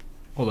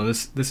 Hold on,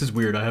 this is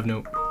weird. I have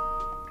no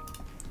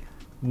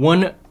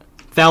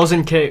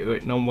 1,000K.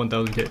 Wait, no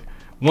 1,000K.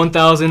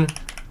 1,000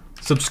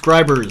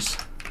 subscribers.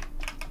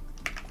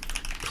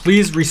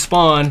 Please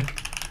respond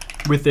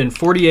within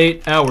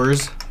 48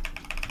 hours,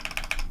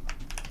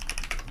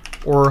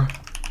 or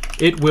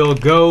it will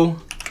go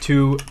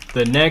to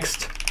the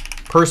next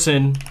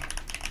person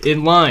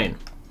in line,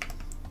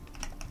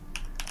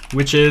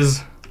 which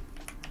is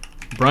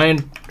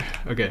Brian.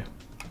 Okay,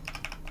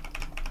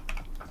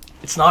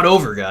 it's not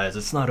over, guys.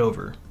 It's not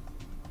over.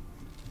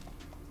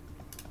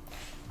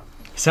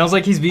 Sounds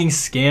like he's being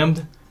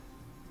scammed.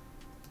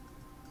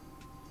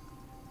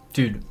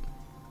 Dude,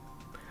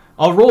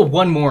 I'll roll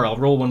one more. I'll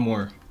roll one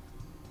more.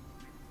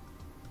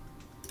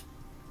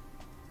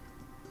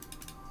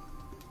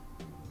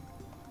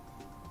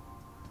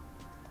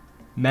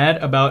 Mad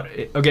about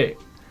it. Okay,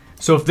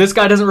 so if this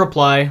guy doesn't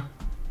reply,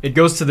 it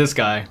goes to this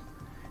guy.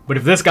 But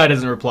if this guy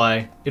doesn't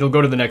reply, it'll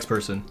go to the next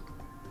person.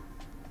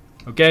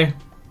 Okay?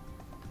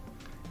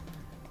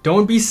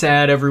 Don't be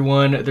sad,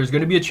 everyone. There's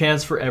going to be a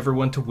chance for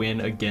everyone to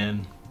win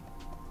again.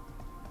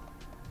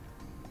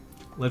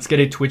 Let's get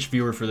a Twitch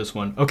viewer for this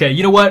one. Okay,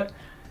 you know what?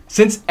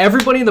 Since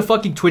everybody in the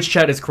fucking Twitch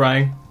chat is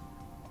crying,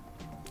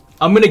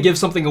 I'm going to give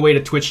something away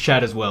to Twitch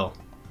chat as well.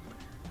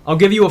 I'll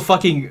give you a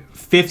fucking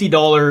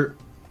 $50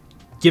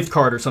 gift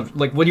card or something.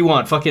 Like, what do you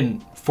want?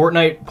 Fucking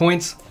Fortnite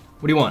points?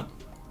 What do you want?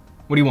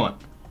 What do you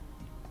want?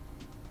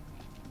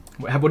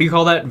 What do you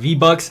call that?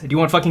 V-Bucks? Do you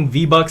want fucking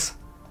V-Bucks?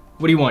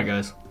 What do you want,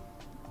 guys?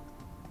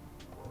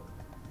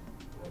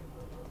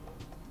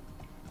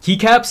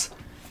 Keycaps?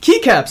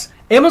 Keycaps!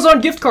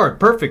 Amazon gift card!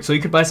 Perfect, so you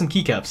could buy some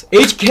keycaps.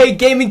 HK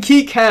Gaming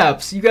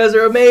keycaps! You guys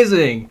are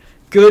amazing!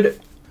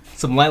 Good.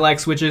 Some lilac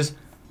switches.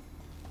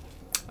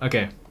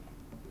 Okay.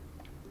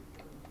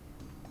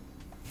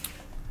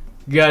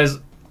 You guys,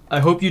 I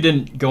hope you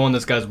didn't go on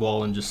this guy's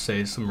wall and just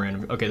say some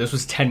random... Okay, this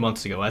was 10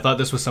 months ago. I thought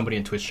this was somebody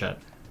in Twitch chat.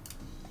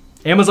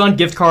 Amazon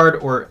gift card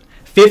or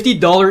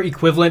 $50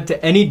 equivalent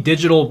to any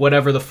digital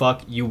whatever the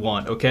fuck you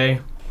want,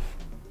 okay?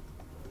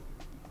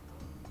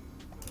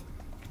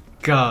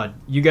 God,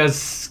 you guys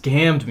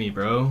scammed me,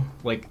 bro.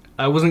 Like,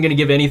 I wasn't gonna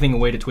give anything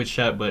away to Twitch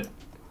chat, but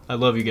I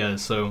love you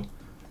guys, so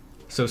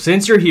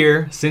since you're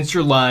here, since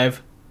you're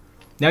live,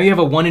 now you have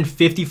a 1 in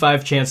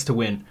 55 chance to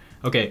win.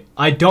 Okay,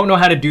 I don't know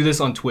how to do this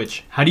on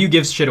Twitch. How do you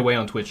give shit away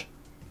on Twitch?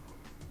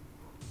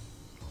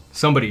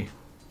 Somebody.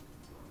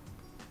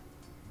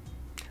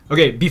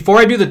 Okay, before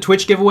I do the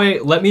Twitch giveaway,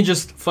 let me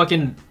just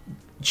fucking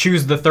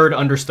choose the third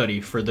understudy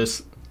for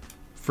this,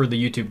 for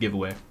the YouTube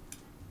giveaway.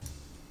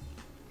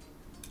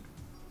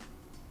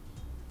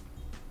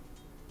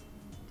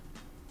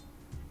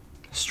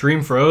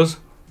 Stream froze.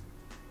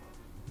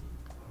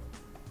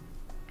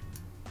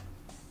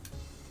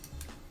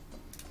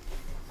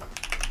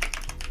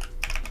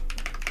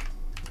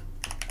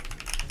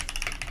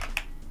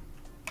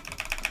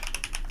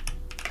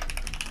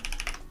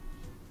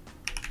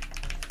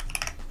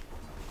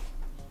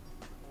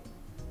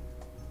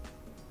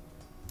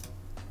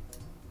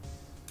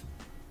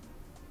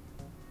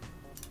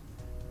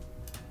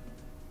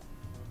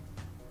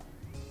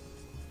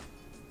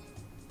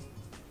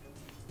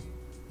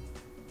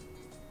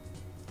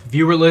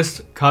 Viewer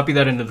list, copy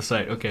that into the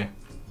site. Okay.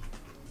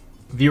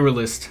 Viewer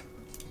list.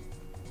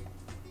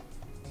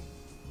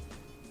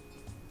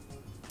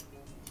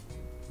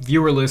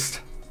 Viewer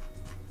list.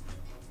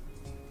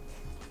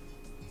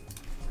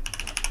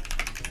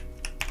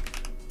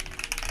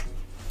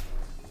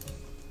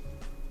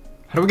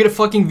 How do we get a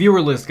fucking viewer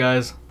list,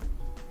 guys?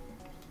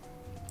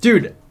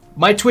 Dude,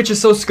 My Twitch is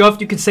so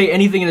scuffed you can say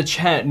anything in the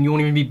chat and you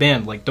won't even be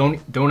banned. Like,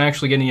 don't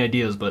actually get any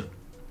ideas, but...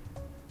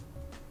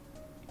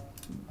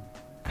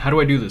 How do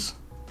I do this?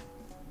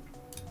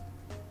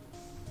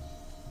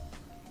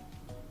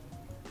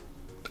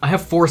 I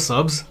have 4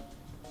 subs.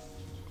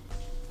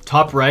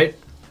 Top right.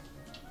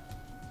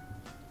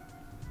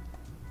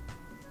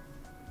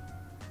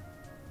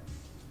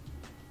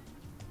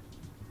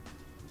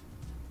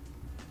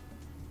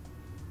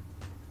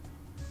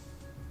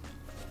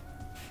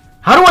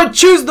 How do I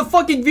choose the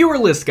fucking viewer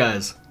list,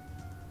 guys?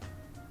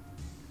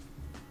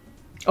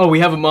 Oh, we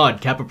have a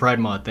mod. Kappa Pride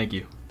mod, thank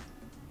you.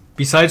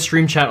 Besides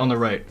stream chat on the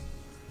right.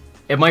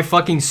 Am I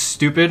fucking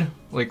stupid?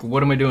 Like,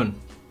 what am I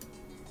doing?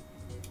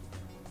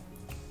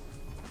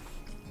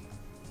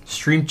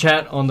 Stream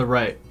chat on the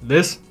right.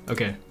 This?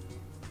 Okay.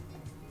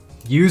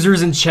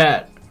 Users in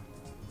chat.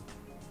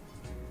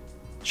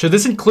 Should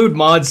this include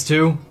mods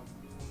too?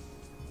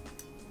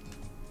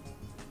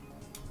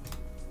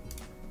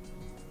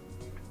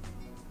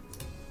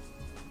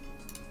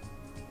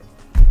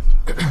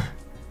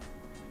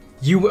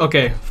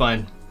 Okay,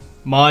 fine.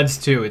 Mods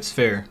too, it's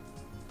fair.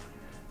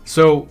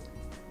 So,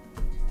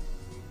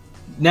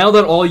 now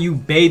that all you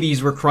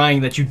babies were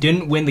crying that you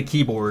didn't win the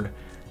keyboard,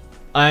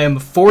 I am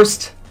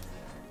forced,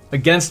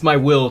 against my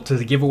will,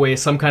 to give away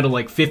some kind of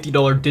like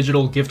 $50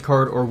 digital gift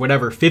card or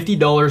whatever.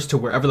 $50 to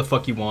wherever the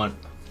fuck you want.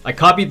 I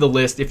copied the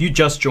list. If you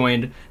just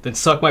joined, then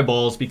suck my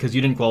balls because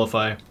you didn't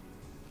qualify.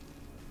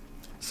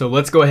 So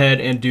let's go ahead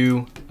and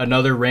do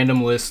another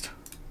random list.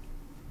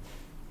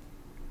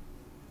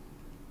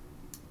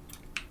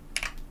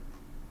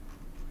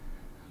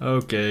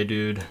 Okay,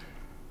 dude.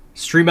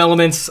 Stream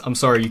Elements, I'm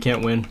sorry, you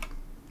can't win.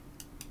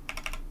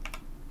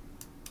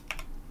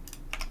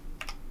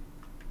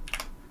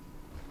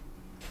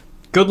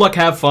 Good luck,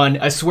 have fun.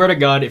 I swear to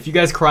God, if you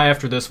guys cry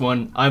after this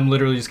one, I'm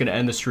literally just gonna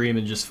end the stream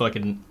and just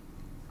fucking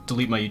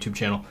delete my YouTube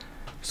channel.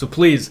 So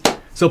please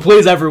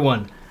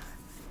everyone,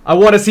 I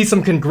want to see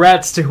some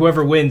congrats to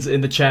whoever wins in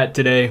the chat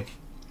today.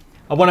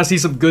 I want to see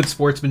some good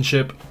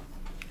sportsmanship.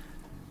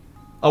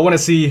 I want to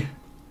see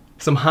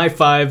some high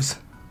fives.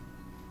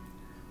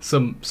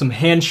 Some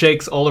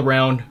handshakes all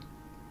around.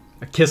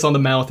 A kiss on the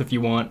mouth if you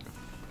want.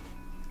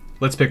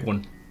 Let's pick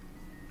one.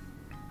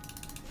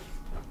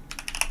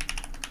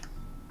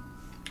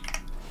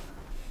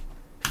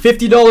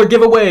 $50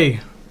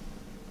 giveaway.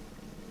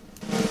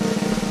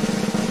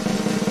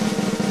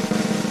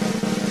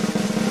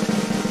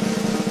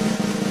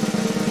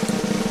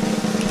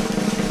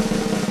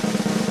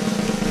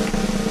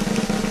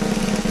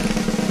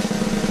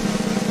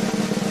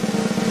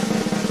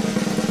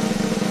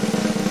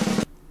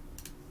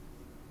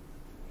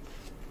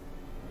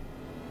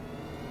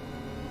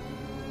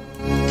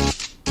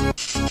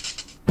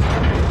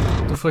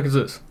 What the fuck is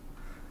this?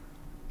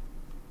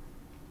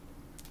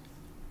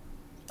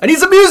 I need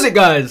some music,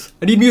 guys!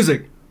 I need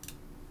music.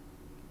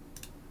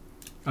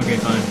 Okay,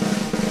 fine.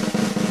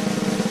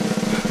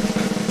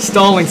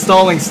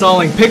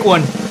 Stalling. Pick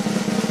one.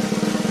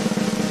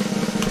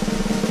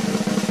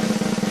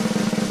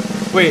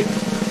 Wait.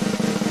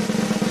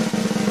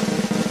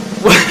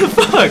 What the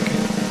fuck?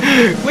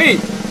 Wait.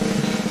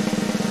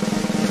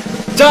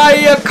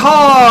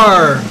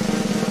 Diakar!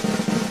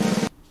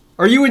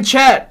 Are you in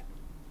chat?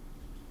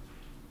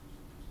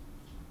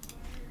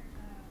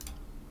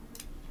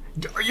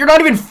 You're not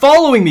even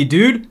following me,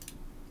 dude.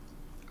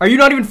 Are you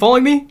not even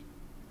following me?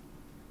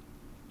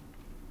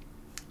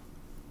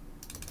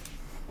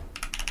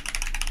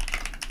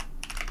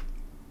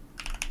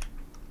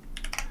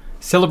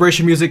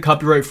 Celebration music,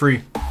 copyright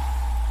free.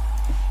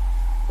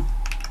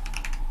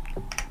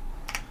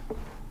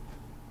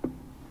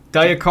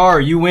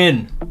 Diakar, you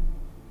win.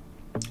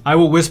 I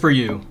will whisper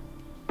you.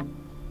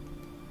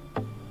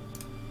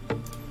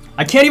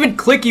 I can't even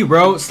click you,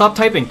 bro. Stop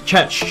typing.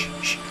 Chat. Shh.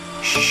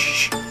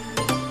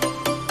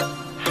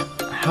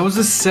 How is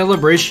this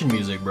celebration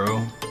music,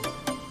 bro?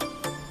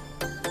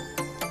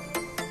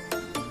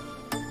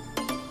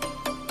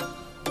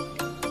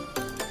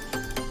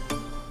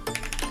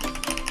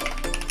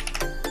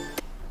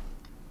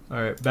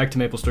 Alright, back to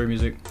Maple Story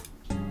music.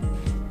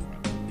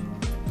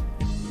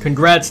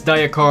 Congrats,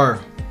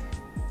 Diakar.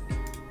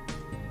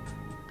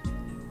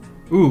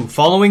 Ooh,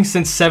 following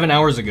since 7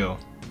 hours ago.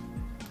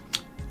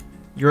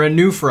 You're a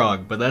new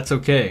frog, but that's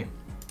okay.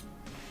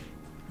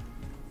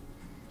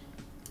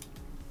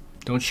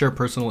 Don't share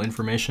personal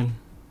information.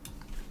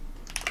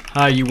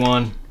 Hi,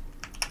 Yuan.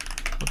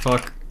 I'll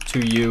talk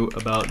to you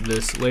about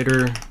this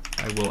later.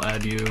 I will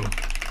add you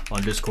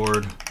on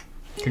Discord.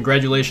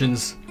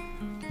 Congratulations.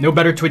 No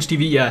better Twitch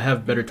TV? Yeah, I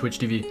have better Twitch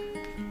TV.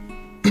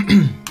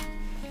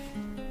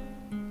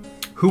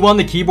 Who on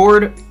the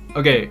keyboard?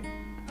 Okay.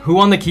 Who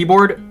on the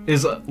keyboard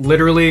is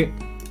literally...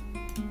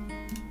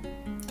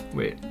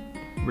 Wait.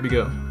 Where'd he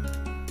go?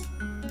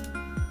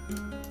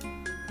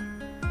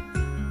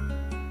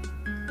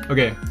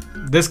 Okay.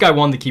 This guy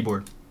won the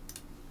keyboard.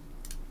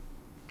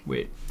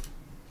 Wait.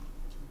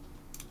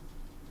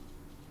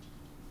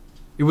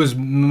 It was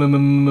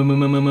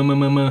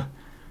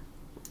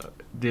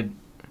did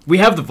we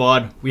have the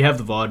VOD? We have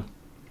the VOD.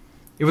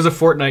 It was a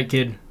Fortnite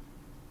kid.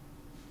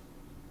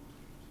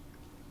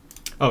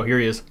 Oh, here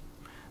he is.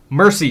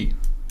 Mrcy.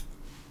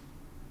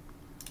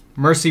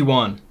 Mrcy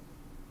won.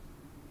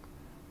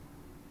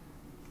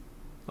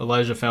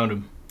 Elijah found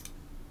him.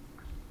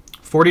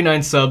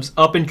 49 subs,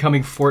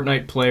 up-and-coming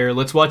Fortnite player.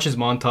 Let's watch his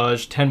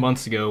montage 10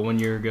 months ago, 1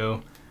 year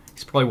ago.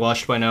 He's probably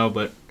washed by now,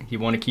 but he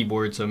won a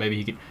keyboard, so maybe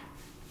he could...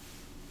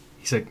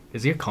 He's like,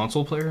 is he a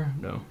console player?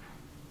 No.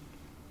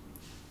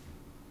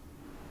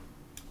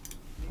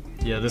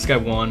 Yeah, this guy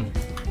won.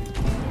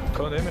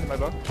 Caught him in my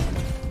box.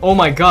 Oh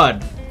my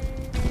god.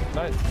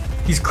 Nice.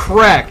 He's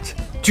cracked.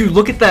 Dude,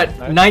 look at that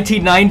Nice.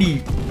 1990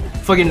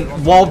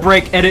 fucking wall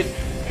break edit.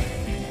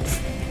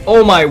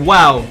 Oh my,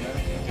 wow.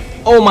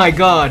 Oh my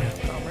god.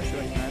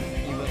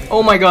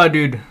 Oh my god,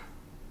 dude.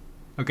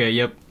 Okay,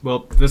 yep.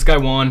 Well, this guy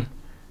won.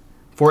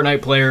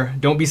 Fortnite player.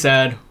 Don't be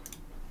sad.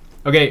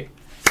 Okay,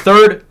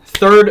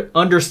 third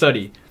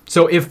understudy.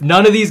 So if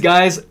none of these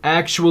guys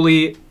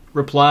actually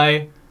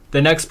reply,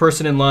 the next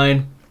person in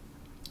line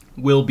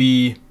will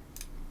be...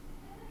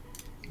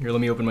 Here,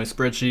 let me open my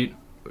spreadsheet.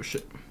 Oh,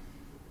 shit.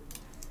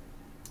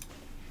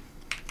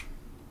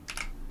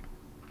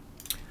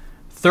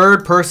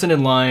 Third person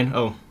in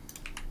line,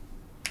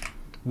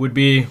 would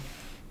be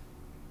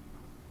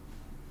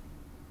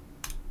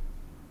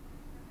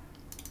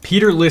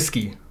Peter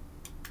Liskey.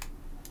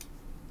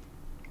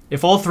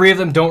 If all three of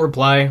them don't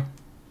reply,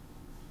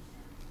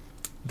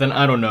 then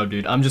I don't know,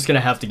 dude. I'm just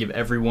gonna have to give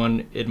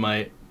everyone in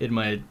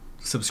my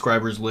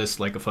subscribers list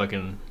like a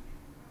fucking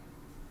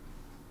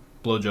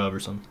blowjob or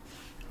something.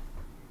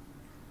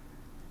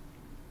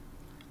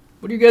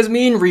 What do you guys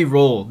mean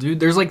re-roll?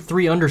 Dude, there's like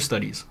 3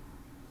 understudies.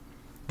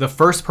 The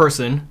first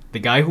person, the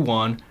guy who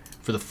won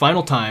for the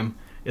final time,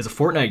 is a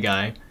Fortnite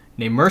guy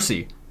named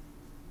Mrcy.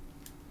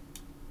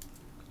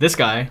 This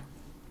guy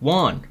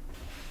won.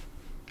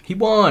 He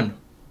won.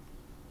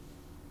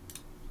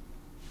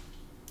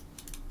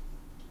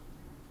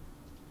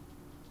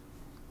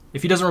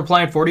 If he doesn't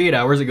reply in 48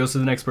 hours, it goes to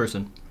the next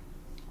person.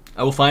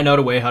 I will find out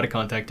a way how to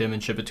contact him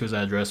and ship it to his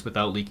address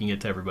without leaking it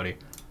to everybody.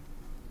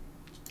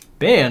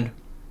 Banned?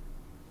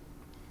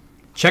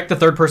 Check the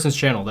third person's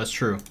channel, that's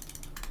true.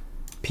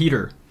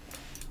 Peter.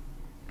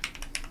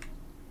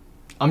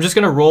 I'm just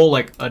gonna roll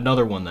like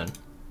another one then.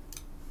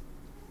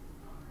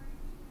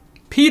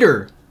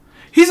 Peter!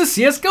 He's a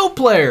CSGO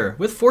player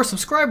with 4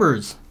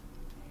 subscribers.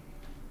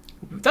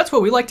 That's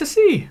what we like to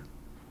see.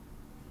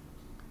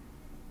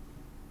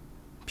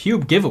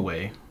 Pube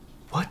giveaway?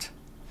 What?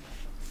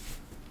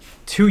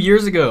 2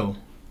 years ago.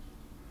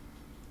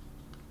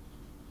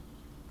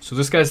 So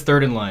this guy's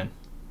third in line.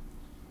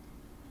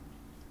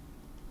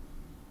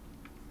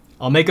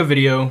 I'll make a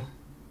video.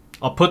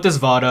 I'll put this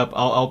VOD up.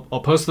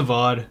 I'll post the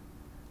VOD.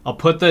 I'll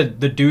put the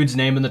dude's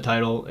name in the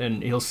title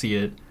and he'll see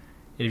it.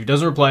 If he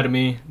doesn't reply to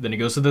me, then it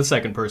goes to the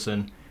second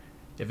person.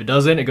 If it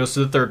doesn't, it goes to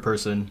the third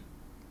person.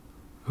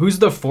 Who's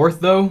the fourth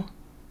though?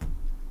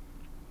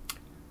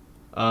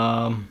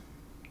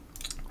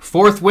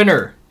 Fourth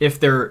winner,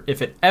 if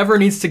it ever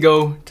needs to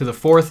go to the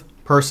fourth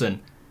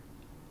person,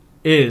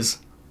 is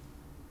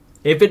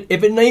if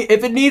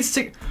it needs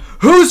to.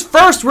 Who's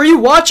first? Were you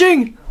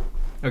watching?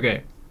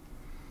 Okay.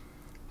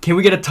 Can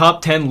we get a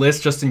top 10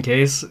 list just in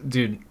case,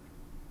 dude?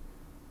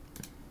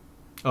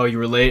 Oh, you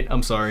were late.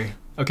 I'm sorry.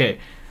 Okay.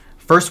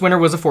 First winner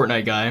was a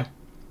Fortnite guy.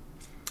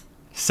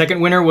 Second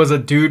winner was a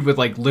dude with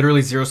like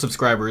literally 0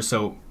 subscribers,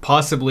 so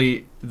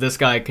possibly this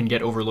guy can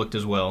get overlooked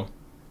as well.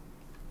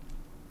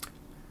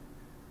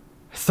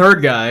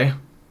 Third guy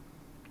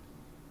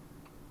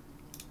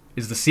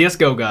is the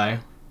CSGO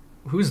guy.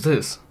 Who's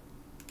this?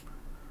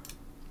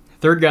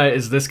 Third guy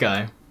is this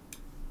guy.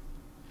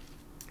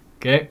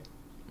 Okay.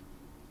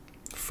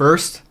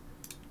 First,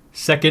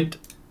 second,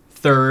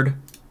 third,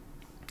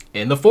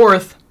 and the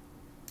fourth.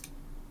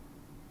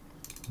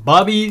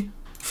 Bobby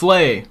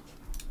Flay.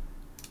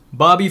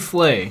 Bobby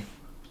Flay.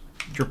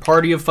 Your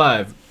party of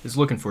 5 is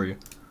looking for you.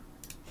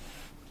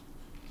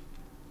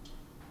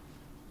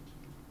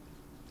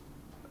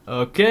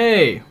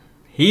 Okay.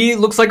 He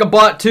looks like a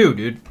bot too,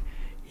 dude.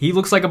 He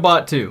looks like a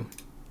bot too.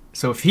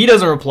 So if he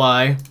doesn't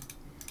reply,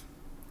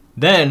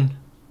 then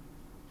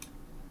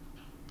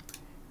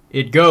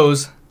it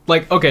goes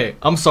like, okay,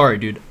 I'm sorry,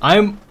 dude.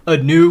 I'm a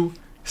new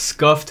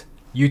scuffed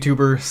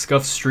YouTuber,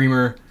 scuffed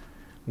streamer,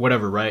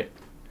 whatever, right?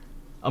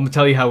 I'm gonna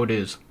tell you how it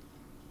is.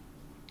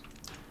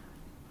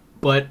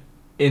 But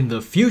in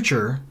the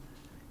future,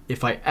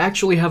 if I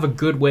actually have a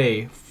good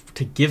way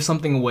to give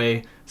something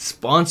away,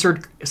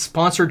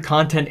 sponsored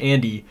content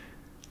Andy,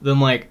 then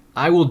like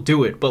I will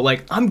do it. But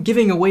like I'm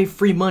giving away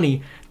free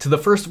money to the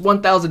first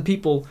 1,000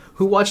 people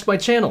who watched my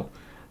channel.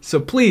 So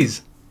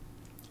please,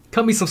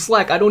 cut me some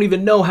slack. I don't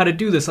even know how to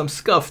do this. I'm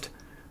scuffed.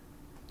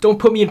 Don't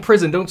put me in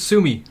prison. Don't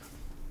sue me.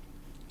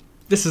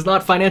 This is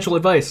not financial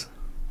advice.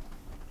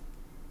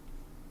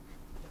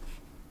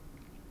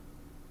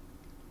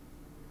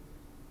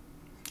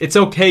 It's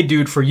okay,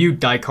 dude, for you,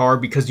 Dykar,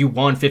 because you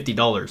won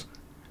 $50.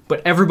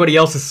 But everybody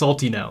else is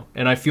salty now,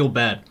 and I feel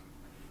bad.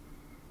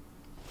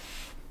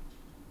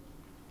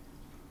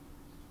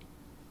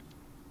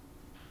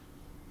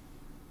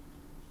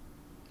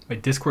 My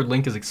Discord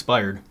link is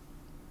expired.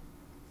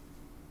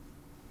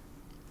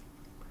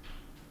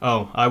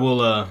 Oh, I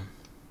will,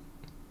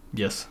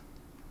 yes.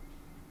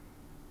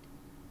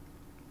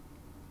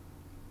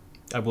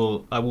 I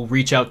will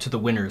reach out to the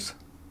winners.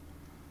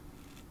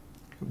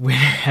 Winner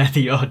had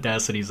the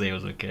audacity to say it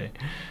was okay.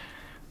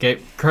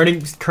 Okay,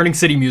 Kerning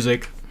City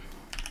music.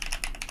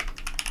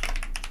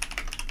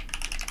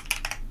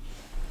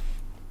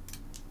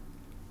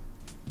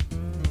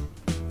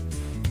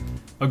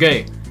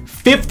 Okay,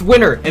 5th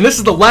winner, and this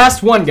is the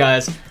last one,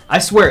 guys. I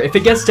swear, if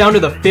it gets down to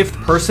the 5th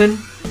person,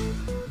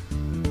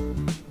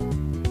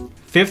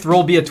 5th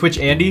roll be a Twitch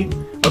Andy.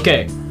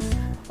 Okay,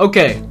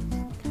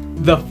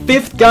 the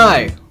 5th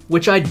guy,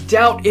 which I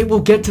doubt it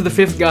will get to the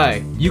 5th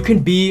guy. You can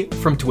be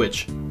from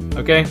Twitch,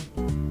 okay?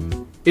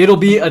 It'll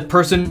be a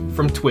person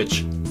from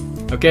Twitch,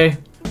 okay?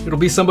 It'll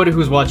be somebody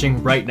who's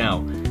watching right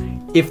now.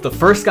 If the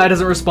first guy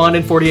doesn't respond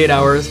in 48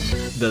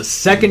 hours, the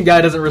second guy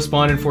doesn't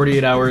respond in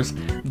 48 hours,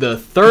 the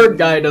third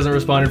guy doesn't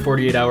respond in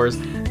 48 hours,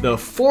 the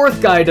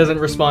 4th guy doesn't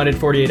respond in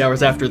 48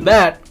 hours after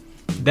that,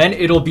 then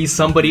it'll be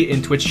somebody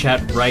in Twitch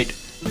chat right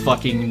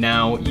fucking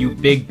now, you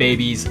big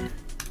babies.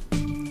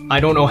 I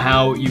don't know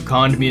how you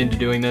conned me into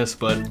doing this,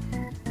 but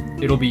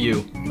it'll be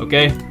you,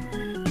 okay?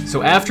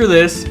 So after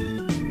this,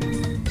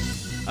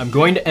 I'm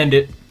going to end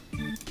it.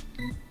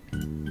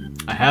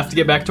 I have to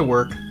get back to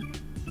work.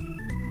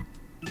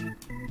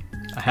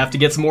 I have to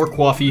get some more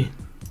coffee.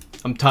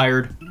 I'm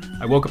tired.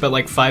 I woke up at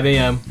like 5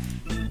 a.m.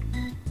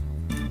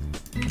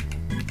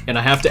 And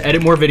I have to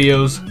edit more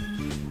videos.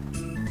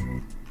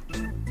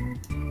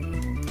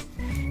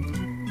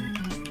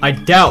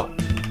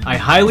 I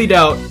highly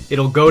doubt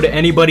it'll go to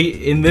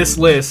anybody in this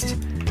list,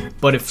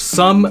 but if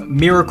some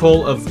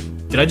miracle of...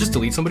 Did I just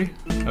delete somebody?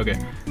 Okay.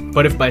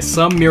 But if by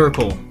some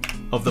miracle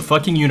of the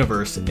fucking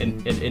universe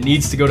and it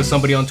needs to go to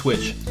somebody on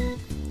Twitch,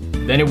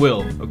 then it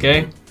will,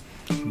 okay?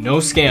 No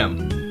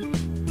scam.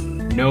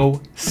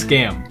 No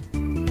scam.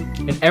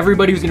 And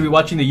everybody who's gonna be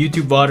watching the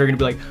YouTube VOD are gonna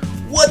be like,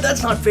 what?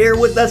 That's not fair.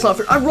 What? That's not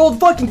fair. I rolled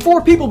fucking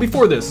 4 people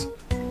before this.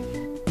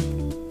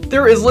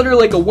 There is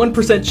literally like a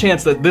 1%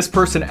 chance that this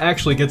person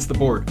actually gets the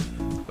board.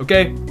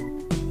 Okay?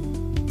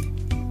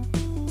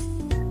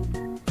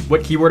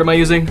 What keyword am I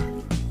using?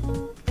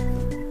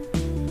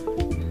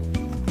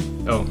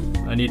 Oh,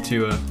 I need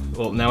to,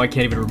 well, now I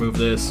can't even remove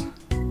this.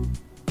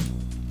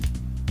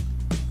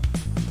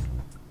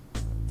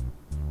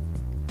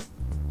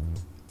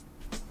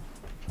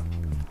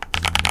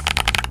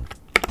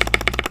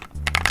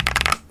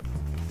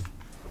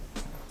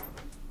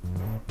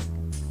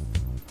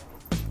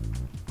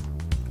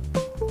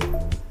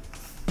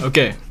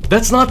 Okay,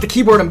 that's not the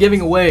keyboard I'm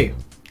giving away.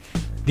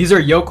 These are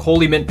Yoke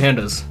Holy Mint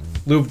Pandas,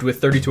 lubed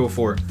with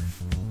 3204,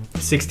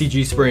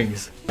 60G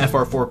springs,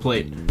 FR4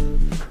 plate.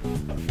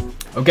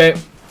 Okay,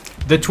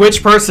 the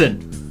Twitch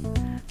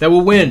person that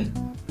will win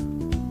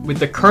with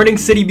the Kerning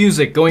City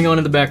music going on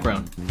in the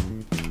background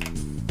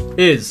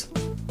is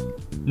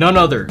none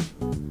other.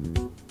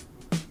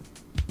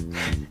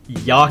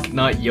 Yak,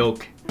 not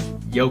Yoke.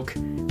 Yoke.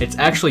 It's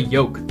actually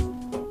Yoke.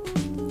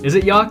 Is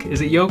it Yak?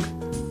 Is it Yoke?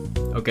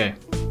 Okay.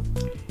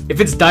 If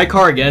it's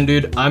Daikar again,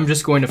 dude, I'm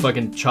just going to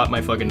fucking chop my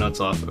fucking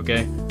nuts off,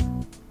 okay?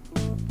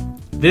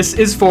 This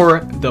is for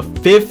the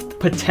 5th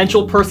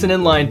potential person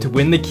in line to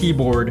win the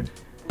keyboard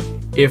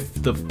if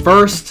the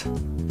first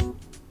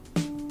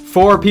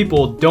 4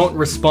 people don't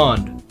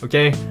respond,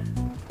 okay?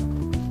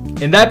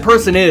 And that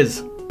person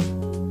is...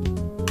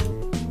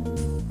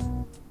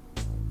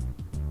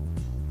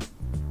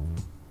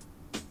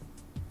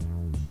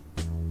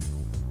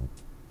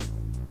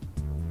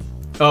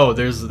 Oh,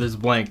 there's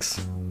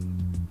blanks.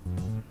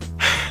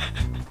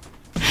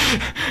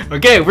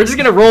 Okay, we're just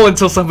gonna roll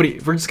until somebody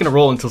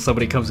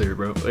comes here,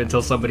 bro.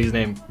 Until somebody's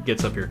name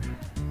gets up here.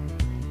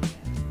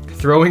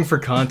 Throwing for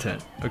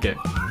content. Okay.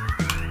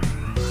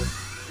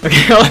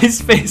 Okay, all these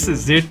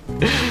faces, dude.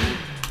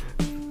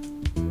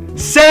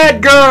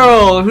 Sad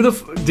girl! Who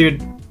the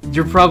dude,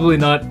 you're probably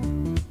not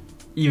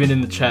even in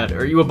the chat.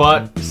 Are you a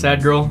bot,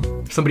 sad girl?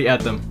 Somebody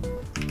at them.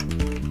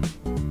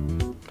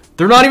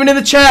 They're not even in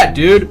the chat,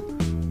 dude!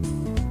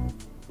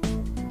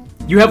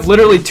 You have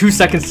literally 2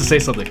 seconds to say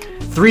something.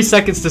 3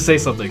 seconds to say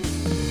something.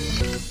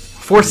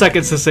 4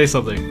 seconds to say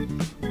something.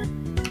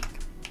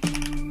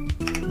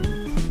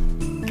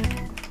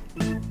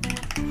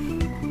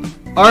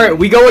 Alright,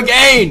 we go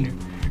again!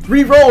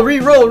 Reroll,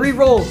 reroll,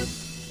 reroll!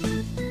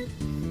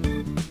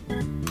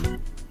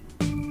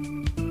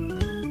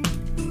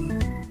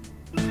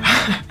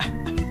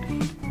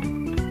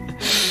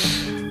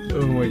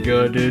 Oh my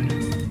god, dude.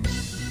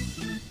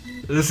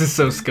 This is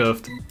so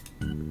scuffed.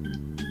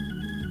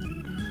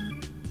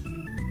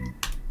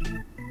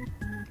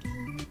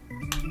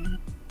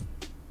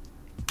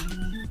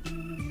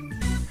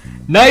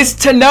 Nice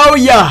to know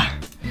ya!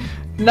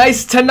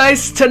 Nice to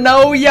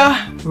know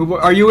ya!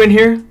 Are you in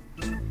here?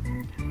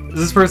 Is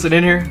this person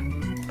in here?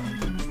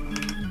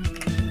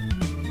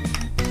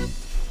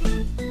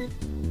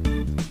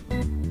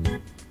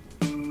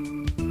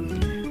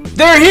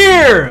 They're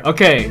here!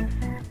 Okay.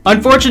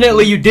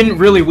 Unfortunately, you didn't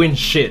really win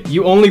shit.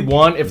 You only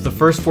won if the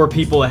first 4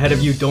 people ahead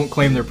of you don't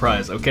claim their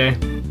prize, okay?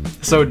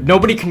 So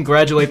nobody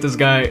congratulate this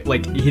guy.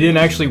 Like, he didn't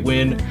actually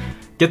win.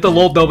 Get the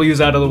lol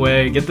W's out of the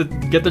way. Get the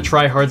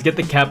tryhards. Get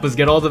the kappas.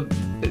 Get all the.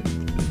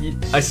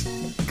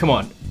 Come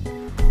on.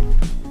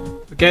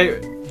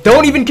 Okay,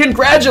 don't even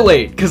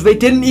congratulate, because they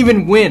didn't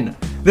even win.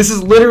 This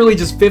is literally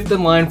just 5th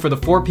in line for the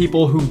 4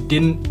 people who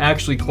didn't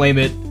actually claim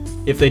it,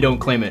 if they don't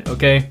claim it.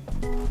 Okay.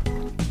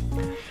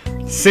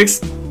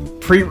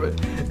 6th pre.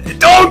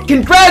 Don't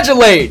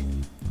congratulate.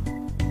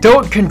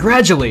 Don't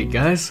congratulate,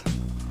 guys.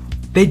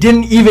 They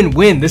didn't even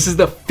win. This is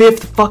the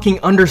 5th fucking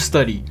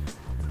understudy.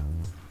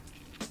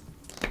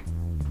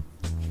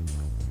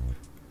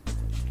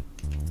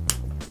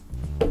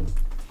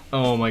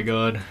 Oh my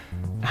god.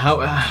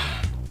 How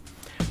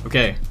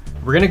okay,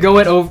 we're gonna go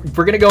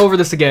over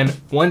this again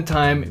one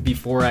time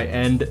before I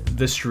end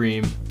the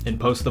stream and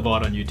post the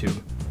VOD on YouTube.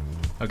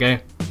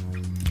 Okay?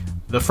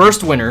 The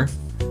first winner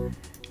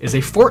is a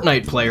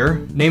Fortnite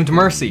player named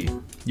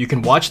Mrcy. You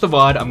can watch the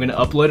VOD. I'm gonna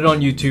upload it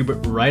on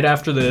YouTube right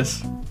after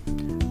this.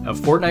 A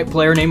Fortnite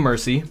player named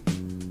Mrcy.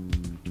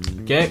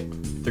 Okay?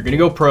 They're gonna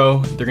go pro.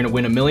 They're gonna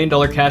win $1 million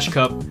cash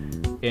cup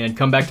and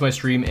come back to my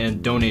stream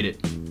and donate it.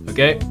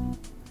 Okay?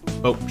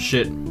 Oh,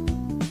 shit.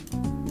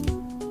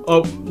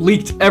 Oh,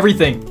 leaked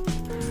everything.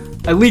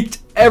 I leaked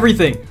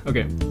everything.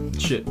 Okay,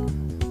 shit.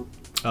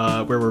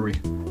 Where were we?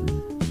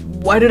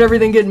 Why did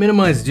everything get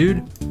minimized,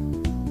 dude?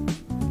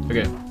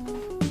 Okay.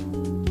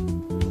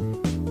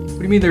 What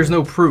do you mean there's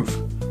no proof?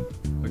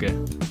 Okay.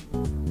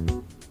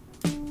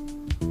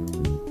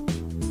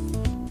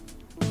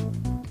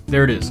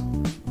 There it is.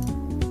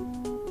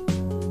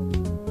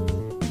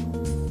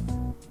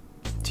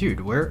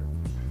 Dude, where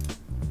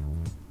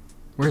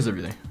is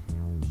everything?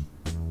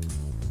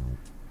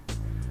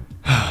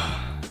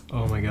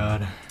 Oh my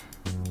god.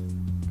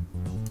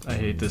 I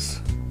hate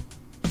this.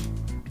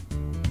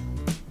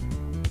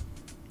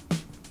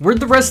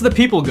 Where'd the rest of the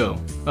people go?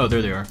 Oh,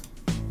 there they are.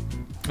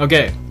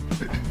 Okay.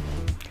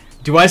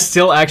 Do I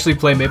still actually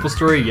play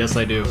MapleStory? Yes,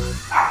 I do.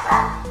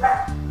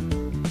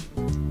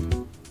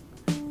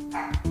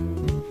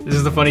 This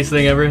is the funniest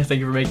thing ever. Thank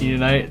you for making it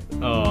tonight.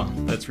 Oh,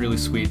 that's really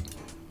sweet.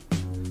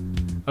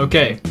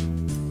 Okay.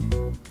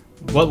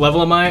 What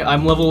level am I?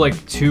 I'm level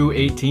like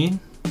 218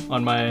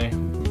 on my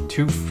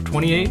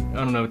 228? I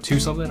don't know, 2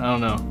 something? I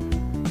don't know.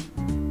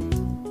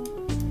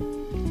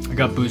 I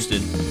got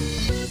boosted.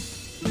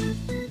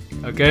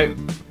 Okay.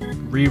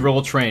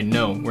 Reroll train.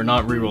 No, we're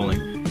not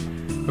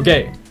rerolling.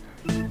 Okay.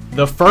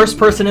 The first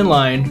person in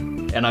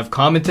line, and I've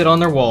commented on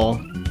their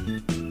wall,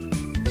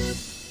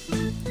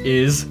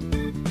 is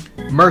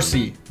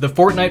Mrcy, the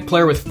Fortnite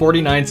player with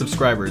 49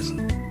 subscribers.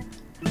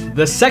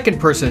 The second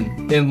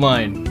person in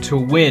line to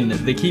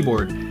win the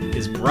keyboard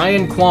is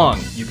Brian Kwong.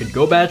 You can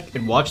go back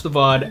and watch the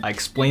VOD. I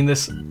explained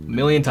this a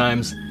million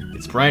times.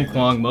 It's Brian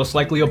Kwong, most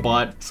likely a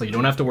bot, so you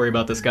don't have to worry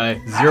about this guy.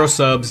 0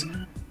 subs,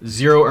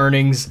 0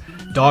 earnings,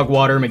 dog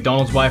water,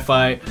 McDonald's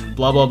Wi-Fi,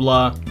 blah blah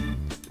blah.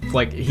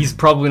 Like, he's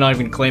probably not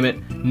even gonna claim it.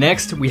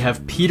 Next, we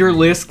have Peter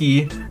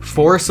Liskey,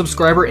 4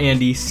 subscriber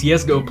Andy,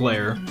 CSGO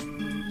player.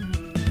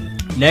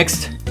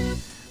 Next,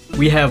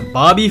 we have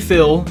Bobby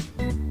Phil,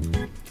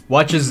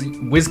 watches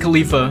Wiz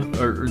Khalifa,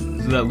 or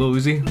is that Lil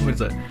Uzi? What is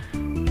that?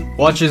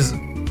 Watches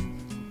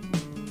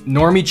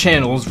normie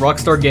channels,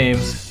 Rockstar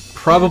Games,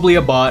 probably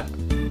a bot.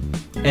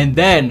 And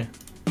then,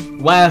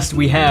 last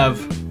we have,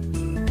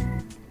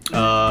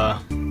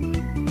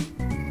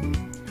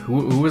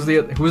 who was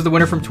the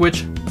winner from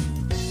Twitch?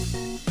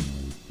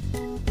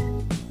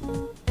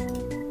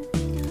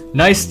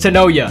 Nice to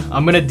know ya.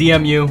 I'm gonna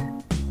DM you.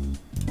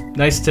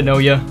 Nice to know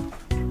ya.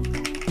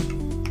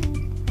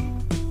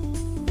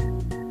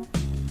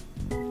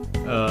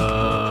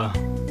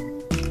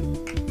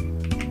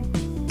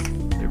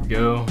 There we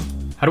go.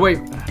 How do I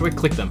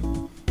click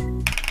them?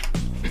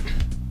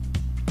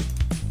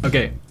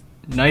 Okay.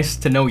 Nice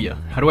to know ya.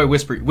 How do I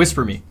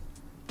whisper me?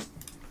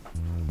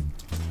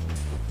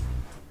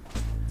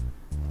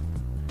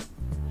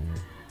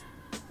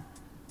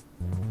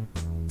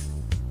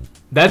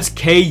 That's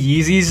K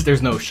Yeezys.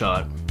 There's no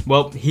shot.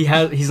 Well, he's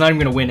not even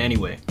gonna win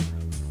anyway.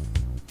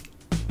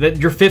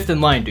 You're 5th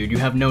in line, dude. You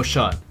have no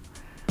shot.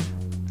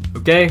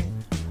 Okay?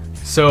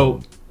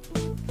 So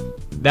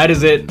that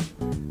is it.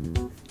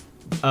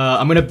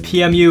 I'm gonna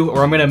PM you,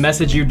 or I'm gonna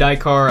message you,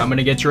 Daikar. I'm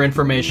gonna get your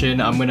information.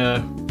 You're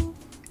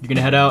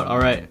gonna head out. All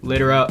right,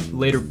 later.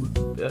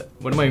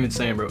 What am I even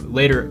saying, bro?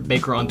 Later,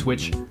 Baker on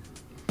Twitch.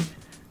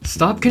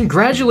 Stop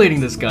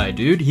congratulating this guy,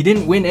 dude. He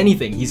didn't win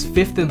anything. He's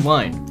 5th in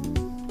line.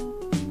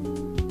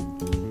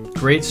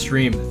 Great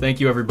stream. Thank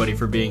you everybody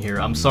for being here.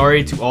 I'm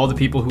sorry to all the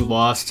people who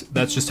lost.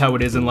 That's just how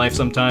it is in life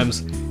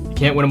sometimes. You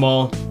can't win them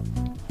all.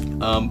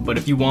 But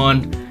if you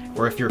won,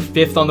 or if you're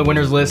 5th on the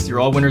winners list, you're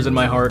all winners in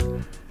my heart.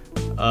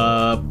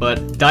 But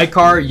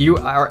Daikar, you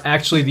are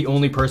actually the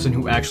only person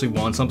who actually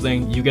won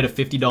something. You get a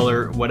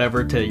 $50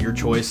 whatever to your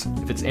choice.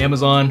 If it's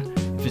Amazon,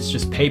 if it's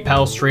just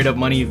PayPal straight up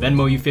money,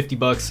 Venmo you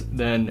 $50,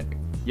 then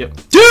yep.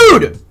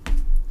 Dude!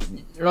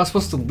 You're not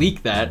supposed to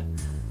leak that.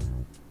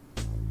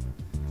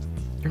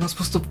 You're not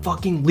supposed to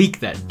fucking leak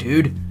that,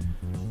 dude.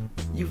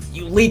 You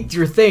leaked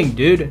your thing,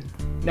 dude.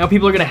 Now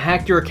people are gonna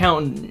hack your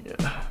account and...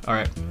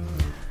 Alright.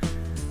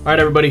 Alright,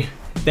 everybody.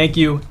 Thank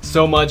you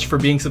so much for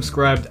being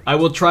subscribed. I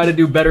will try to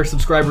do better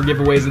subscriber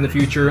giveaways in the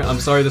future. I'm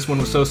sorry this one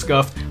was so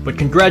scuffed, but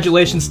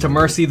congratulations to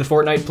Mrcy, the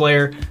Fortnite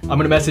player. I'm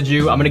gonna message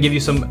you. I'm gonna give you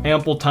some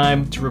ample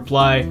time to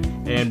reply,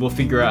 and we'll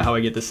figure out how I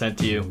get this sent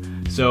to you.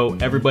 So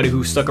everybody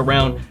who stuck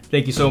around,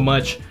 thank you so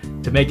much.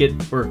 To make it,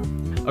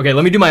 okay,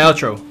 let me do my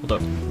outro. Hold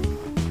up.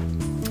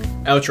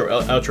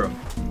 Outro.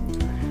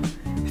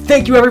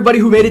 Thank you everybody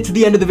who made it to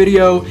the end of the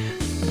video.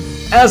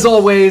 As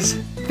always,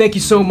 thank you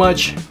so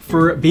much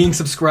for being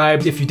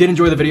subscribed. If you did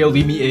enjoy the video,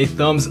 leave me a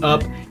thumbs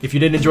up. If you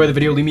didn't enjoy the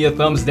video, leave me a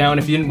thumbs down.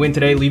 If you didn't win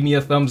today, leave me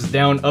a thumbs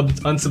down.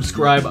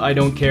 Unsubscribe, I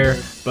don't care.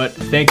 But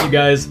thank you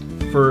guys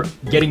for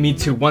getting me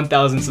to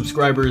 1,000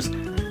 subscribers.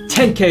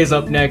 10K is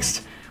up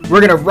next. We're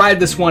gonna ride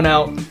this one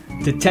out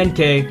to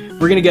 10K.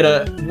 We're gonna get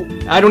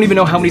I don't even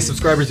know how many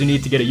subscribers you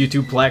need to get a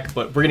YouTube plaque,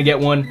 but we're gonna get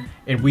one,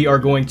 and we are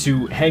going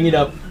to hang it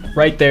up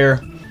right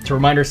there to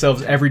remind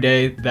ourselves every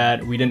day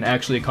that we didn't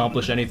actually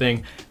accomplish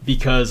anything,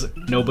 because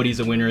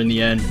nobody's a winner in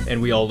the end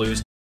and we all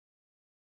lose.